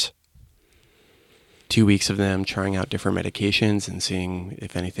 weeks. 2 weeks of them trying out different medications and seeing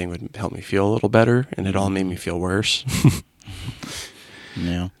if anything would help me feel a little better, and it all made me feel worse.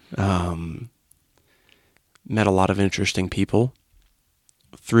 Yeah. Met a lot of interesting people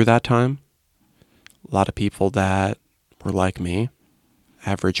through that time. A lot of people that were like me,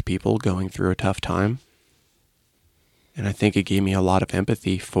 average people going through a tough time. And I think it gave me a lot of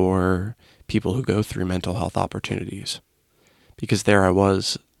empathy for people who go through mental health opportunities, because there I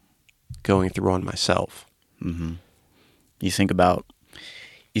was going through one myself. Mm-hmm. You think about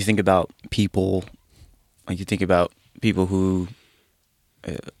people, like you think about people who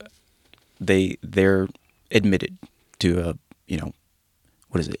they're admitted to a,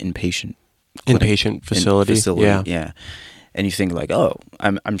 what is it, Inpatient facility. Yeah. And you think like, oh,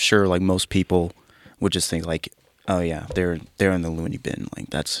 I'm sure like most people would just think like, oh yeah, they're in the loony bin, like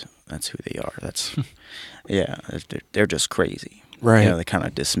that's who they are. That's yeah, they're just crazy. Right. They kind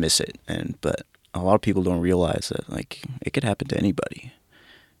of dismiss it, but a lot of people don't realize that like it could happen to anybody.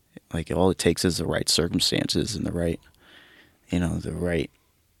 Like all it takes is the right circumstances and the right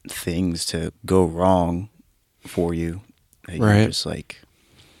things to go wrong for you. You're Right. just like,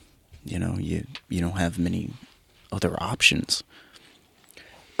 you don't have many other options.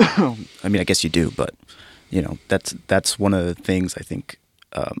 I mean, I guess you do, but that's one of the things I think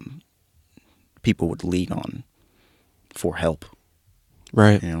people would lean on for help.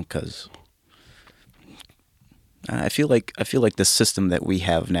 Right. Because I feel like the system that we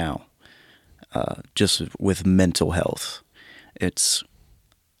have now, just with mental health, it's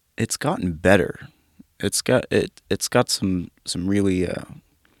gotten better. It's got some really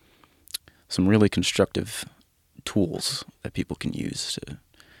constructive tools that people can use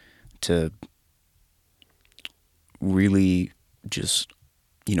to really just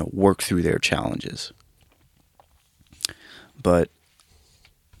work through their challenges. But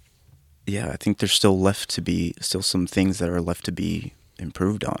yeah, I think there's still some things that are left to be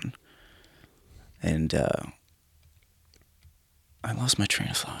improved on. And I lost my train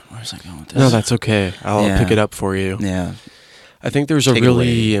of thought. Where was I going with this? No, that's okay. I'll pick it up for you. Yeah. I think there's a Take it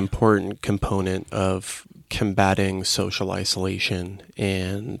really away. important component of combating social isolation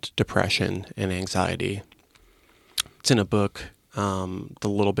and depression and anxiety. It's in a book, the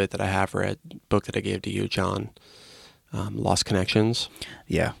little bit that I have read, book that I gave to you, John, Lost Connections.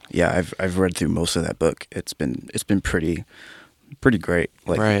 Yeah. I've read through most of that book. It's been pretty great.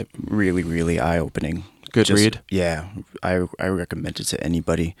 Like, Right. really, really eye opening. Good read. Yeah, I recommend it to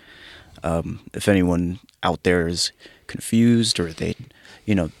anybody. If anyone out there is confused or they,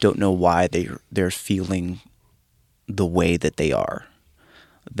 don't know why they're feeling the way that they are,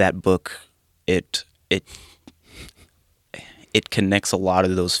 that book it connects a lot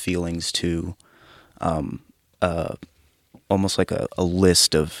of those feelings to almost like a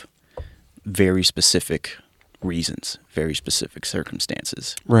list of very specific reasons, very specific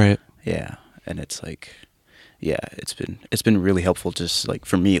circumstances. Right. Yeah, and it's like, yeah, it's been really helpful, just like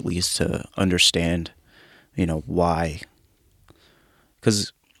for me at least, to understand, why.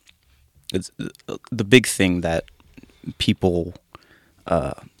 Because it's the big thing that people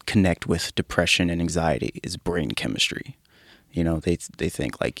connect with depression and anxiety is brain chemistry. They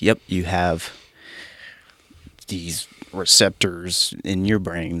think like, yep, you have these receptors in your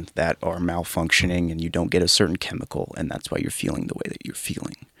brain that are malfunctioning and you don't get a certain chemical, and that's why you're feeling the way that you're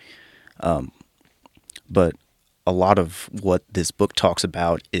feeling. But a lot of what this book talks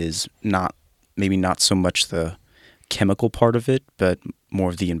about is maybe not so much the chemical part of it, but more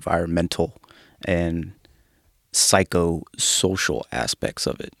of the environmental and psychosocial aspects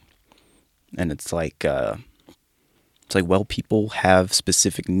of it. And it's like, well, people have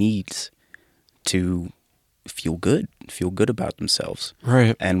specific needs to feel good about themselves.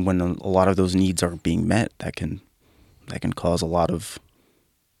 Right. And when a lot of those needs aren't being met, that can cause a lot of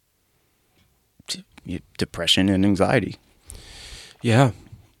depression and anxiety. Yeah,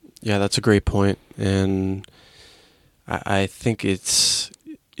 that's a great point, and I think it's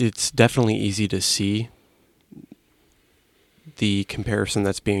definitely easy to see the comparison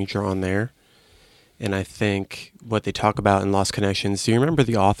that's being drawn there. And I think what they talk about in Lost Connections. Do you remember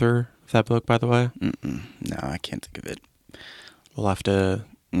the author of that book, by the way? No, I can't think of it. We'll have to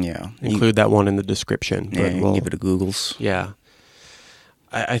Yeah, include that one in the description. Yeah, But you can give it a Googles. Yeah.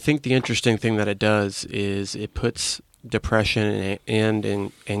 I think the interesting thing that it does is it puts depression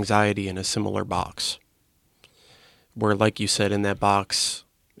and anxiety in a similar box. where, like you said, in that box,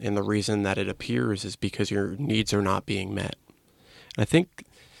 and the reason that it appears is because your needs are not being met. And I think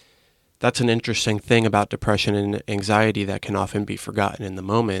that's an interesting thing about depression and anxiety that can often be forgotten in the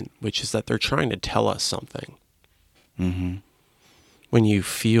moment, which is that they're trying to tell us something. Mm-hmm. When you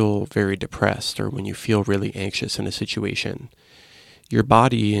feel very depressed or when you feel really anxious in a situation, your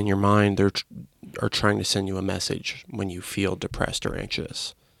body and your mind are trying to send you a message when you feel depressed or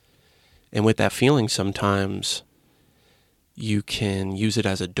anxious. And with that feeling, sometimes you can use it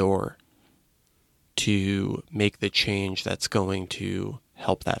as a door to make the change that's going to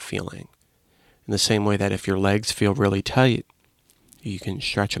help that feeling. In the same way that if your legs feel really tight, you can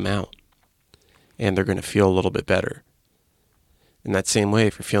stretch them out and they're going to feel a little bit better. In that same way,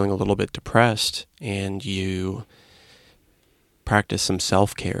 if you're feeling a little bit depressed and you practice some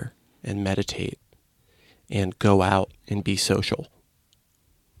self-care and meditate and go out and be social.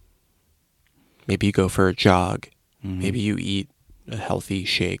 Maybe you go for a jog. Mm-hmm. Maybe you eat a healthy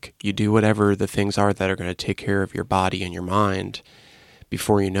shake. You do whatever the things are that are going to take care of your body and your mind.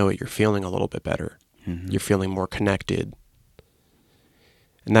 Before you know it, you're feeling a little bit better. Mm-hmm. You're feeling more connected.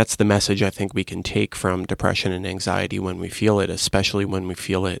 And that's the message I think we can take from depression and anxiety when we feel it, especially when we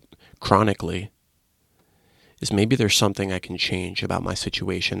feel it chronically, is maybe there's something I can change about my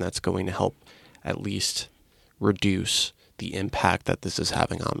situation that's going to help at least reduce the impact that this is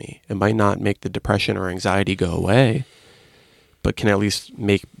having on me. It might not make the depression or anxiety go away, but can at least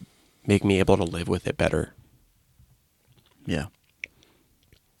make me able to live with it better. Yeah.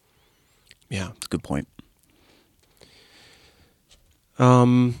 Yeah. That's a good point.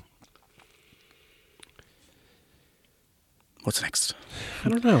 What's next? I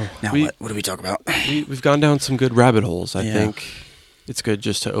don't know. Now what do we talk about? We've gone down some good rabbit holes. I Yeah. think it's good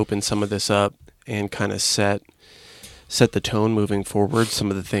just to open some of this up and kind of set the tone moving forward, some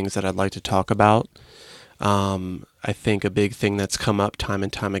of the things that I'd like to talk about. I think a big thing that's come up time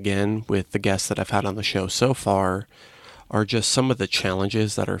and time again with the guests that I've had on the show so far are just some of the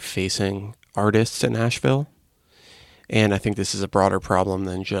challenges that are facing artists in Nashville. And I think this is a broader problem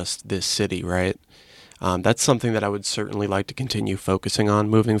than just this city, right? That's something that I would certainly like to continue focusing on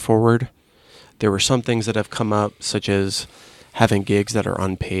moving forward. There were some things that have come up, such as having gigs that are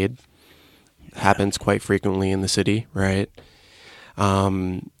unpaid. Happens quite frequently in the city, right?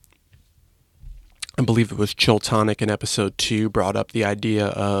 I believe it was Chiltonic in episode 2 brought up the idea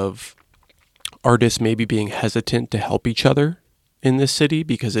of artists maybe being hesitant to help each other in this city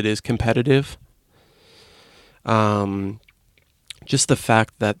because it is competitive. Just the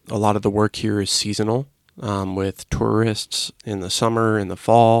fact that a lot of the work here is seasonal, with tourists in the summer, in the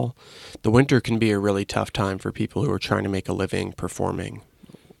fall. The winter can be a really tough time for people who are trying to make a living performing.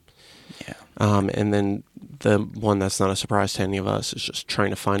 Yeah. And then the one that's not a surprise to any of us is just trying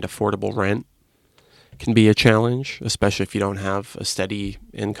to find affordable rent. Can be a challenge, especially if you don't have a steady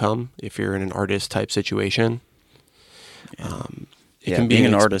income, if you're in an artist type situation. Yeah. It can be being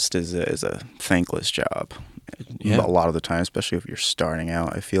an artist is a thankless job. Yeah. A lot of the time, especially if you're starting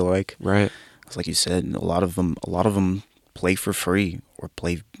out, I feel like. Right. It's like you said, a lot of them play for free or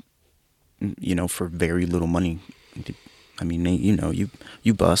play, for very little money. I mean,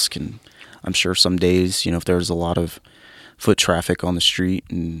 you busk, and I'm sure some days, if there's a lot of foot traffic on the street,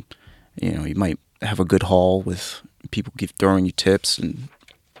 and you might have a good haul with people throwing you tips, and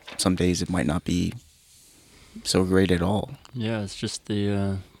some days it might not be so great at all. Yeah, it's just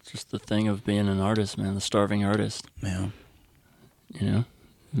the thing of being an artist, man, the starving artist. Yeah.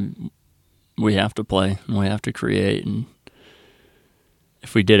 We have to play and we have to create, and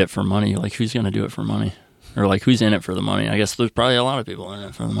if we did it for money, like, who's going to do it for money? Or like, who's in it for the money? I guess there's probably a lot of people in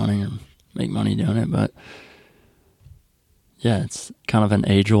it for the money or make money doing it, but yeah, it's kind of an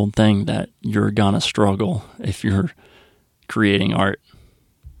age-old thing that you're gonna struggle if you're creating art,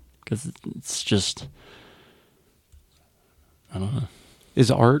 because it's just, I don't know. Is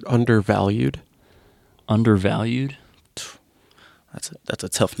art undervalued? Undervalued? That's a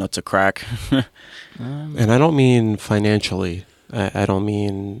tough nut to crack. And I don't mean financially. I don't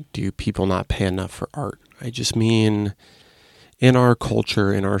mean do people not pay enough for art. I just mean in our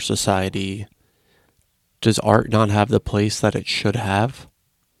culture, in our society, does art not have the place that it should have?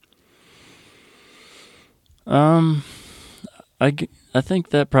 I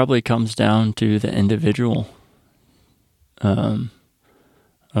think that probably comes down to the individual. I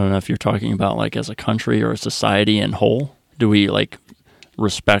don't know if you're talking about like as a country or a society in whole. Do we like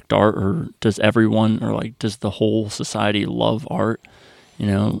respect art, or does everyone, or like does the whole society love art?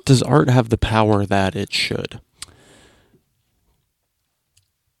 Does art have the power that it should?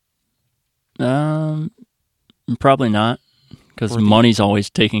 Probably not, because money's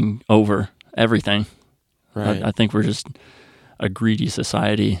always taking over everything. Right. I think we're just a greedy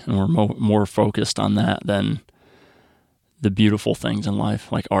society, and we're more focused on that than the beautiful things in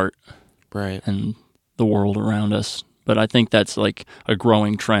life, like art Right. and the world around us. But I think that's like a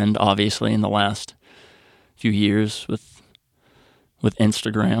growing trend, obviously, in the last few years with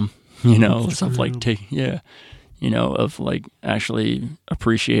Instagram, stuff like of like actually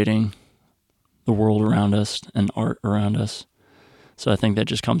appreciating the world around us and art around us. So I think that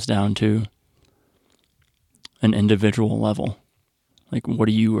just comes down to an individual level. Like, what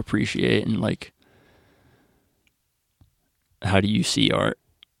do you appreciate, and like, how do you see art?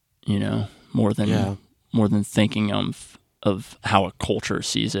 More than thinking of how a culture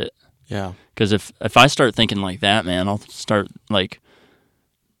sees it. Yeah. Because if I start thinking like that, man, I'll start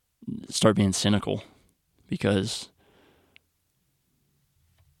being cynical, because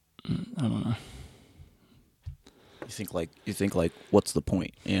I don't know. You think like what's the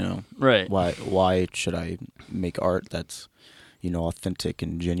point? Right. Why should I make art that's authentic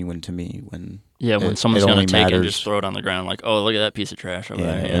and genuine to me when when someone's going to take it and just throw it on the ground, like, oh, look at that piece of trash over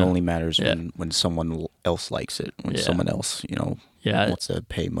there. It only matters when someone else likes it, when someone else wants to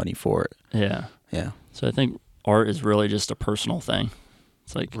pay money for it. Yeah. So I think art is really just a personal thing.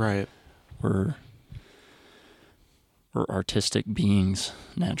 It's like, right, we're artistic beings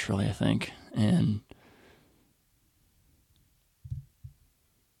naturally, I think, and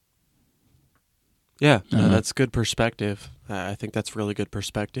yeah, no, that's good perspective. I think that's really good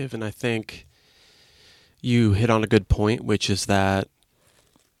perspective, and I think you hit on a good point, which is that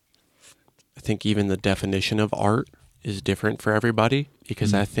I think even the definition of art is different for everybody,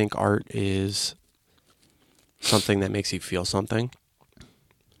 because I think art is something that makes you feel something,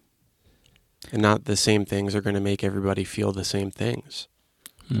 and not the same things are going to make everybody feel the same things.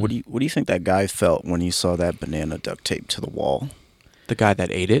 What do you think that guy felt when he saw that banana duct taped to the wall? The guy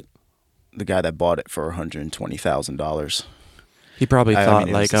that ate it? The guy that bought it for $120,000. He probably thought,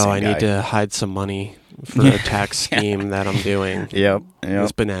 I guy. need to hide some money for a tax scheme that I'm doing. Yep.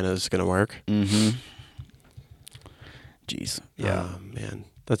 This banana's going to work. Mm-hmm. Jeez. Yeah. Oh, man.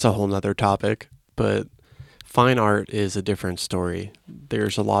 That's a whole nother topic. But fine art is a different story.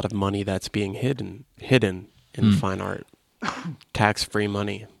 There's a lot of money that's being hidden in fine art. Tax-free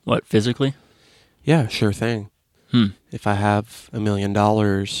money. What, physically? Yeah, sure thing. If I have $1 million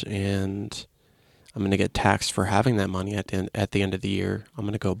and I'm going to get taxed for having that money at the end of the year, I'm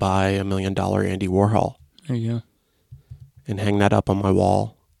going to go buy $1 million Andy Warhol. There you go. And hang that up on my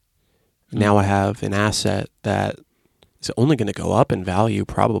wall. Now I have an asset that is only going to go up in value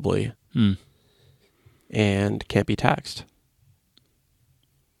probably, and can't be taxed.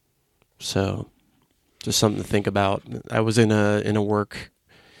 So, just something to think about. I was in a work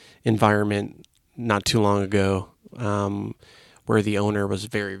environment not too long ago, where the owner was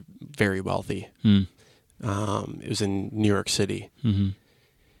very, very wealthy. It was in New York City,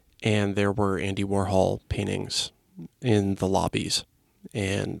 and there were Andy Warhol paintings in the lobbies,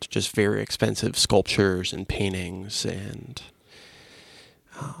 and just very expensive sculptures and paintings, and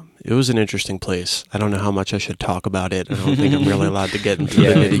it was an interesting place. I don't know how much I should talk about it. I don't think I'm really allowed to get into the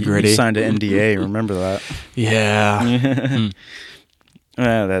nitty gritty. You signed an NDA. Remember that? Yeah.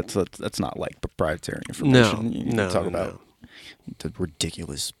 That's not like proprietary information. No, you can no, talk about the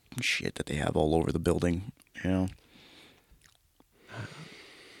ridiculous shit that they have all over the building.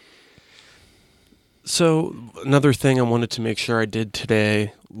 So another thing I wanted to make sure I did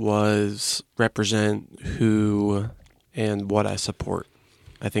today was represent who and what I support.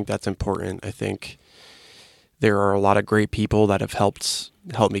 I think that's important. I think there are a lot of great people that have helped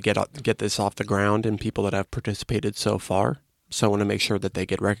me get this off the ground, and people that have participated so far. So I want to make sure that they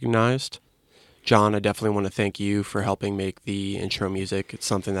get recognized. John, I definitely want to thank you for helping make the intro music. It's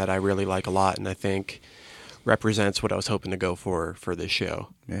something that I really like a lot, and I think represents what I was hoping to go for this show.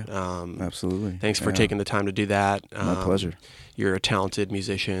 Yeah, absolutely. Thanks for taking the time to do that. My pleasure. You're a talented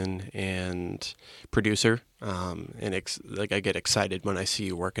musician and producer, and I get excited when I see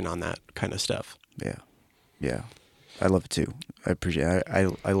you working on that kind of stuff. Yeah, I love it too. I appreciate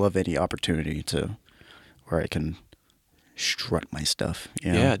it. I love any opportunity where I can strut my stuff.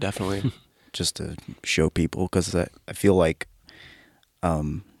 Yeah, definitely. Just to show people, because I feel like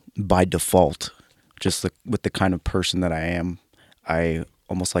by default, just with the kind of person that I am, I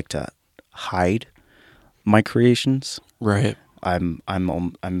almost like to hide my creations. Right. I'm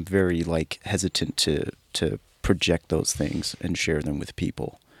very hesitant to project those things and share them with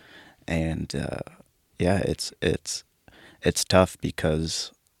people, and it's tough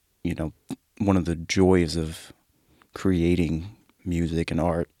because one of the joys of creating music and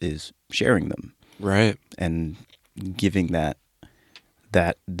art is sharing them, right, and giving that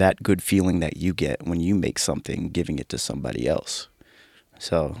that good feeling that you get when you make something, giving it to somebody else.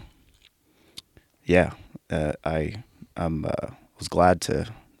 So, yeah, I was glad to,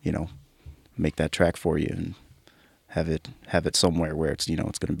 make that track for you and have it somewhere where it's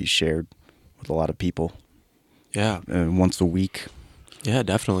it's going to be shared with a lot of people. Yeah. Once a week. Yeah,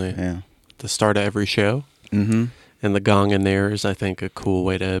 definitely. Yeah. The start of every show. Mm-hmm. And the gong in there is, I think, a cool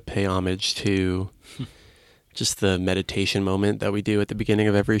way to pay homage to just the meditation moment that we do at the beginning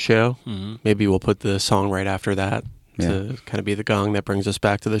of every show. Mm-hmm. Maybe we'll put the song right after that to kind of be the gong that brings us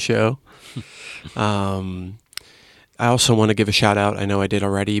back to the show. I also want to give a shout out, I know I did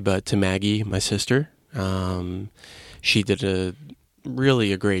already, but to Maggie, my sister. She did a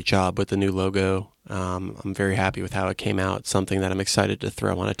great job with the new logo. I'm very happy with how it came out. Something that I'm excited to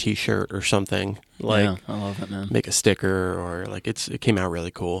throw on a t-shirt or something. Yeah, I love it, man. Make a sticker or it came out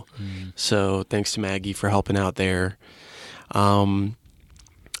really cool. So thanks to Maggie for helping out there.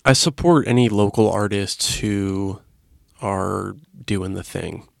 I support any local artists who are doing the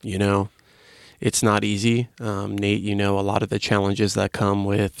thing, It's not easy. Nate, a lot of the challenges that come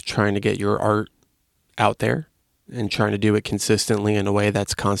with trying to get your art out there and trying to do it consistently in a way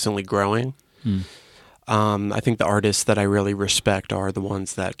that's constantly growing. I think the artists that I really respect are the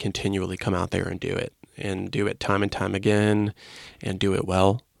ones that continually come out there and do it time and time again and do it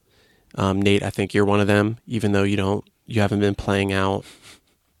well. Nate, I think you're one of them, even though you haven't been playing out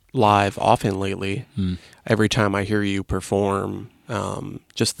live often lately. Every time I hear you perform,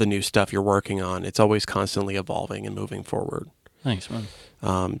 just the new stuff you're working on, it's always constantly evolving and moving forward. Thanks, man.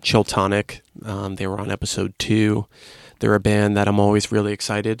 Chiltonic, they were on episode 2. They're a band that I'm always really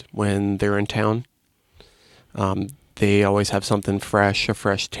excited when they're in town. They always have something fresh, a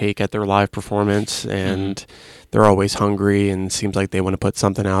fresh take at their live performance, and they're always hungry and seems like they want to put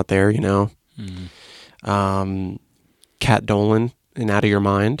something out there, Kat Dolan and Out of Your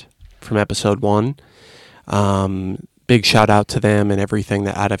Mind from episode 1. Big shout out to them and everything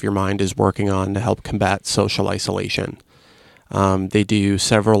that Out of Your Mind is working on to help combat social isolation. They do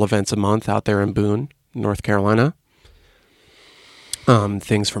several events a month out there in Boone, North Carolina.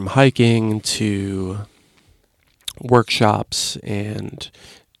 Things from hiking to workshops and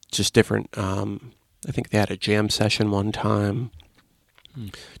just different, I think they had a jam session one time.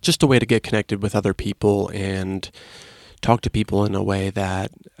 Just a way to get connected with other people and talk to people in a way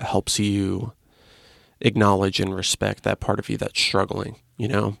that helps you acknowledge and respect that part of you that's struggling,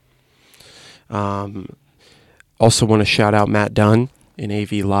 Also want to shout out Matt Dunn in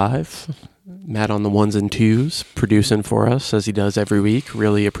AV Live. Matt on the ones and twos, producing for us as he does every week.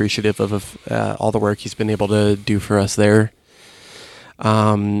 Really appreciative of all the work he's been able to do for us there.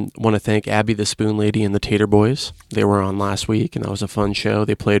 Want to thank Abby the Spoon Lady and the Tater Boys. They were on last week, and that was a fun show.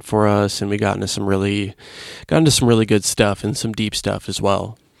 They played for us, and we got into some really good stuff and some deep stuff as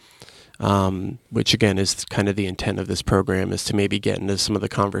well. Which again is kind of the intent of this program, is to maybe get into some of the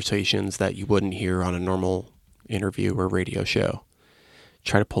conversations that you wouldn't hear on a normal interview or radio show.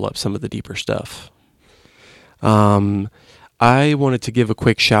 Try to pull up some of the deeper stuff. I wanted to give a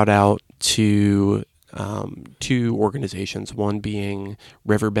quick shout out to 2 organizations, one being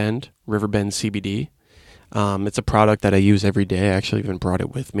Riverbend CBD. It's a product that I use every day. I actually even brought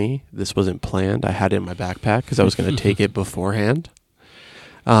it with me. This wasn't planned. I had it in my backpack because I was going to take it beforehand.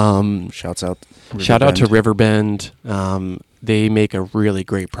 Shout out to Riverbend. They make a really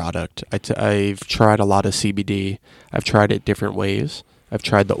great product. I've tried a lot of CBD. I've tried it different ways. I've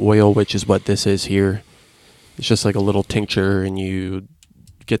tried the oil, which is what this is here. It's just like a little tincture, and you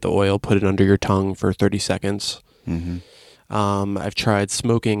get the oil, put it under your tongue for 30 seconds. I've tried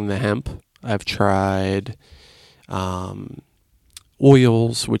smoking the hemp. I've tried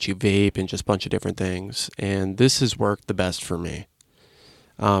oils, which you vape, and just a bunch of different things. And this has worked the best for me.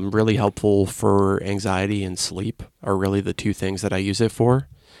 Really helpful for anxiety and sleep are really the 2 things that I use it for.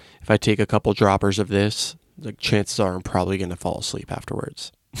 If I take a couple droppers of this, the chances are I'm probably going to fall asleep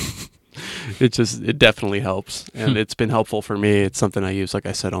afterwards. It definitely helps, and it's been helpful for me. It's something I use, like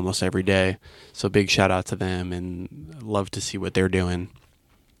I said, almost every day. So big shout out to them, and love to see what they're doing.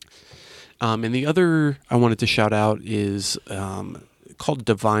 And the other I wanted to shout out is called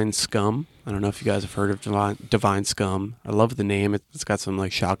Divine Scum. I don't know if you guys have heard of Divine Scum. I love the name. It's got some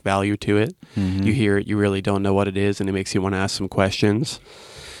shock value to it. You hear it, you really don't know what it is, and it makes you want to ask some questions.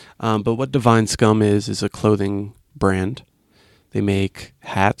 But what Divine Scum is a clothing brand. They make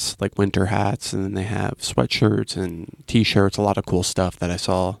hats, like winter hats, and then they have sweatshirts and t-shirts, a lot of cool stuff that I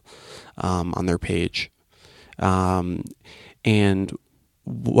saw on their page. And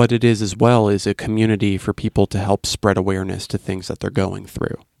what it is as well is a community for people to help spread awareness to things that they're going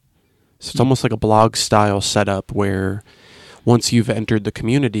through. So it's almost like a blog style setup where once you've entered the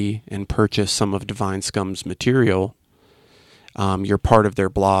community and purchased some of Divine Scum's material, you're part of their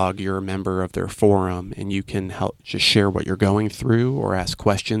blog, you're a member of their forum, and you can help just share what you're going through or ask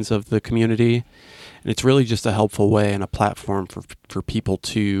questions of the community. And it's really just a helpful way and a platform for people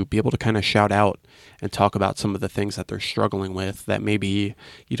to be able to kind of shout out and talk about some of the things that they're struggling with that maybe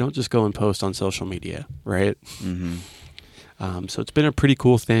you don't just go and post on social media, right? Mm-hmm. So it's been a pretty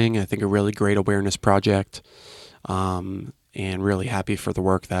cool thing. I think a really great awareness project, and really happy for the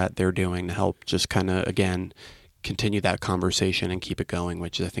work that they're doing to help just kind of, again, continue that conversation and keep it going,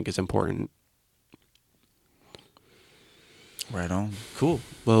 which I think is important. Right on. Cool.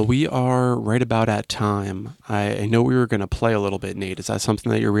 Well, we are right about at time. I know we were going to play a little bit, Nate. Is that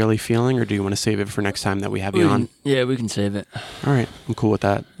something that you're really feeling, or do you want to save it for next time that we have you on? Yeah, we can save it. All right. I'm cool with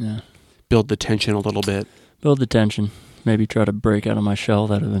that. Yeah. Build the tension a little bit. Build the tension. Maybe try to break out of my shell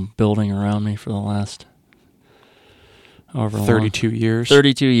that I've been building around me for the last however long. 32 years.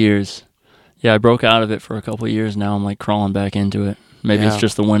 32 years. Yeah, I broke out of it for a couple of years. Now I'm like crawling back into it. Maybe Yeah. it's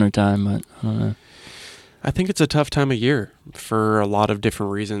just the winter time, but I don't know. I think it's a tough time of year for a lot of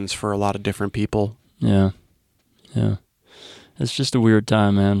different reasons for a lot of different people. Yeah. Yeah. It's just a weird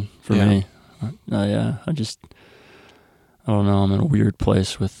time, man, for Yeah. me. Yeah, I don't know. I'm in a weird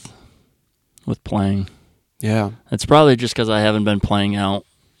place with playing. Yeah. It's probably just because I haven't been playing out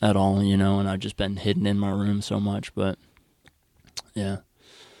at all, and I've just been hidden in my room so much, but yeah.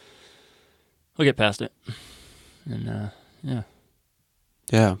 We'll get past it. And, yeah.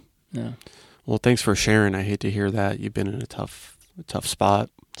 Yeah. Yeah. Well, thanks for sharing. I hate to hear that. You've been in a tough spot.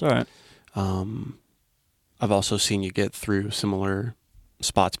 It's all right. I've also seen you get through similar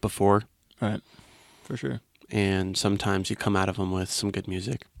spots before. Right. For sure. And sometimes you come out of them with some good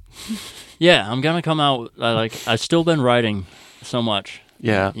music. Yeah, I'm going to come out, I've still been writing so much.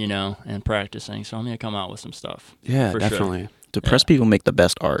 Yeah. And practicing, so I'm going to come out with some stuff. Yeah, for definitely. Sure. Depressed people make the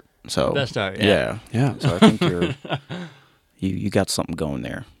best art. So Best art, yeah. Yeah. So I think you got something going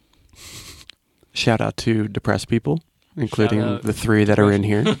there. Shout out to depressed people, including Shout out the 3 that are in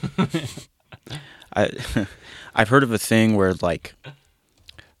here. I've heard of a thing where like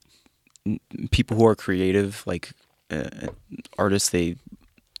people who are creative, like artists,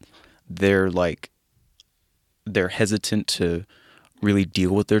 they're hesitant to really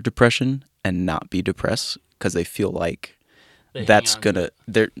deal with their depression and not be depressed because they feel like they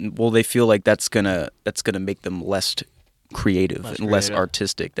feel like that's gonna make them less creative and less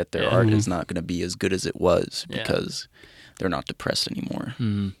artistic, that their art is not going to be as good as it was because they're not depressed anymore.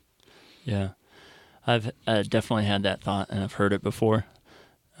 Mm-hmm. Yeah. I've definitely had that thought, and I've heard it before.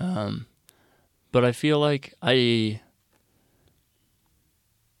 But I feel like I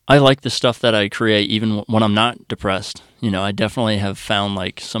like the stuff that I create even when I'm not depressed. I definitely have found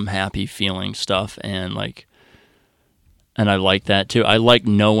like some happy feeling stuff, and I like that too. I like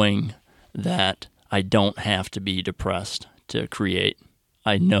knowing that I don't have to be depressed to create.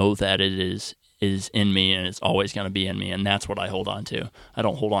 I know that it is in me, and it's always going to be in me, and that's what I hold on to. I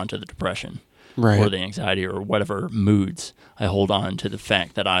don't hold on to the depression or the anxiety or whatever moods. I hold on to the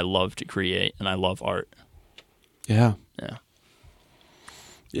fact that I love to create and I love art. Yeah. Yeah.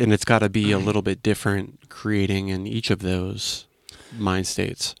 And it's got to be a little bit different creating in each of those mind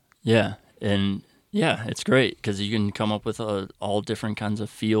states. Yeah. And yeah, it's great because you can come up with all different kinds of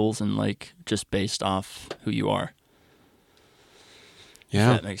feels and like just based off who you are.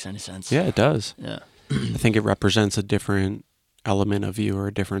 Yeah. If that makes any sense. Yeah, it does. Yeah. I think it represents a different element of you or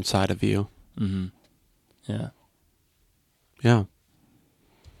a different side of you. Mm-hmm. Yeah. Yeah.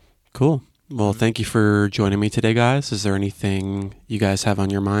 Cool. Well, thank you for joining me today, guys. Is there anything you guys have on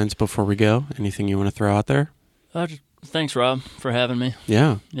your minds before we go? Anything you want to throw out there? Thanks, Rob, for having me.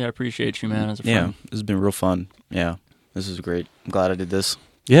 Yeah. Yeah, I appreciate you, man, as a friend. Yeah, this has been real fun. Yeah, this is great. I'm glad I did this.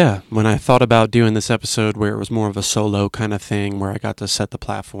 Yeah. When I thought about doing this episode where it was more of a solo kind of thing where I got to set the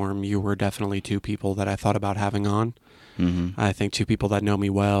platform, you were definitely 2 people that I thought about having on. Mm-hmm. I think 2 people that know me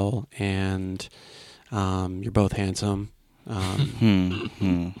well, and you're both handsome. What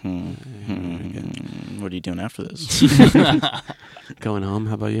are you doing after this? Going home.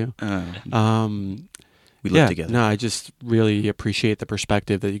 How about you? We live together. No, I just really appreciate the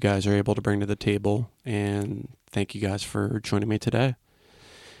perspective that you guys are able to bring to the table, and thank you guys for joining me today.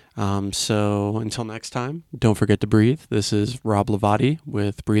 So until next time, don't forget to breathe. This is Rob Lavati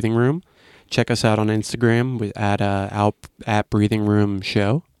with Breathing Room. Check us out on Instagram at Breathing Room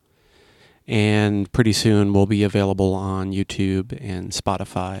Show. And pretty soon we'll be available on YouTube and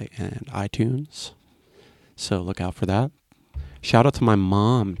Spotify and iTunes. So look out for that. Shout out to my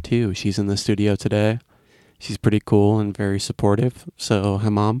mom, too. She's in the studio today. She's pretty cool and very supportive. So, hi,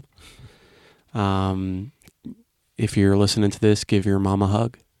 Mom. if you're listening to this, give your mom a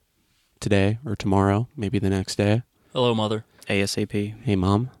hug today or tomorrow, maybe the next day. Hello, Mother. ASAP. Hey,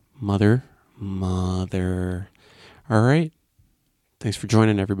 Mom, Mother. All right. Thanks for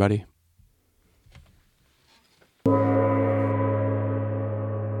joining, everybody.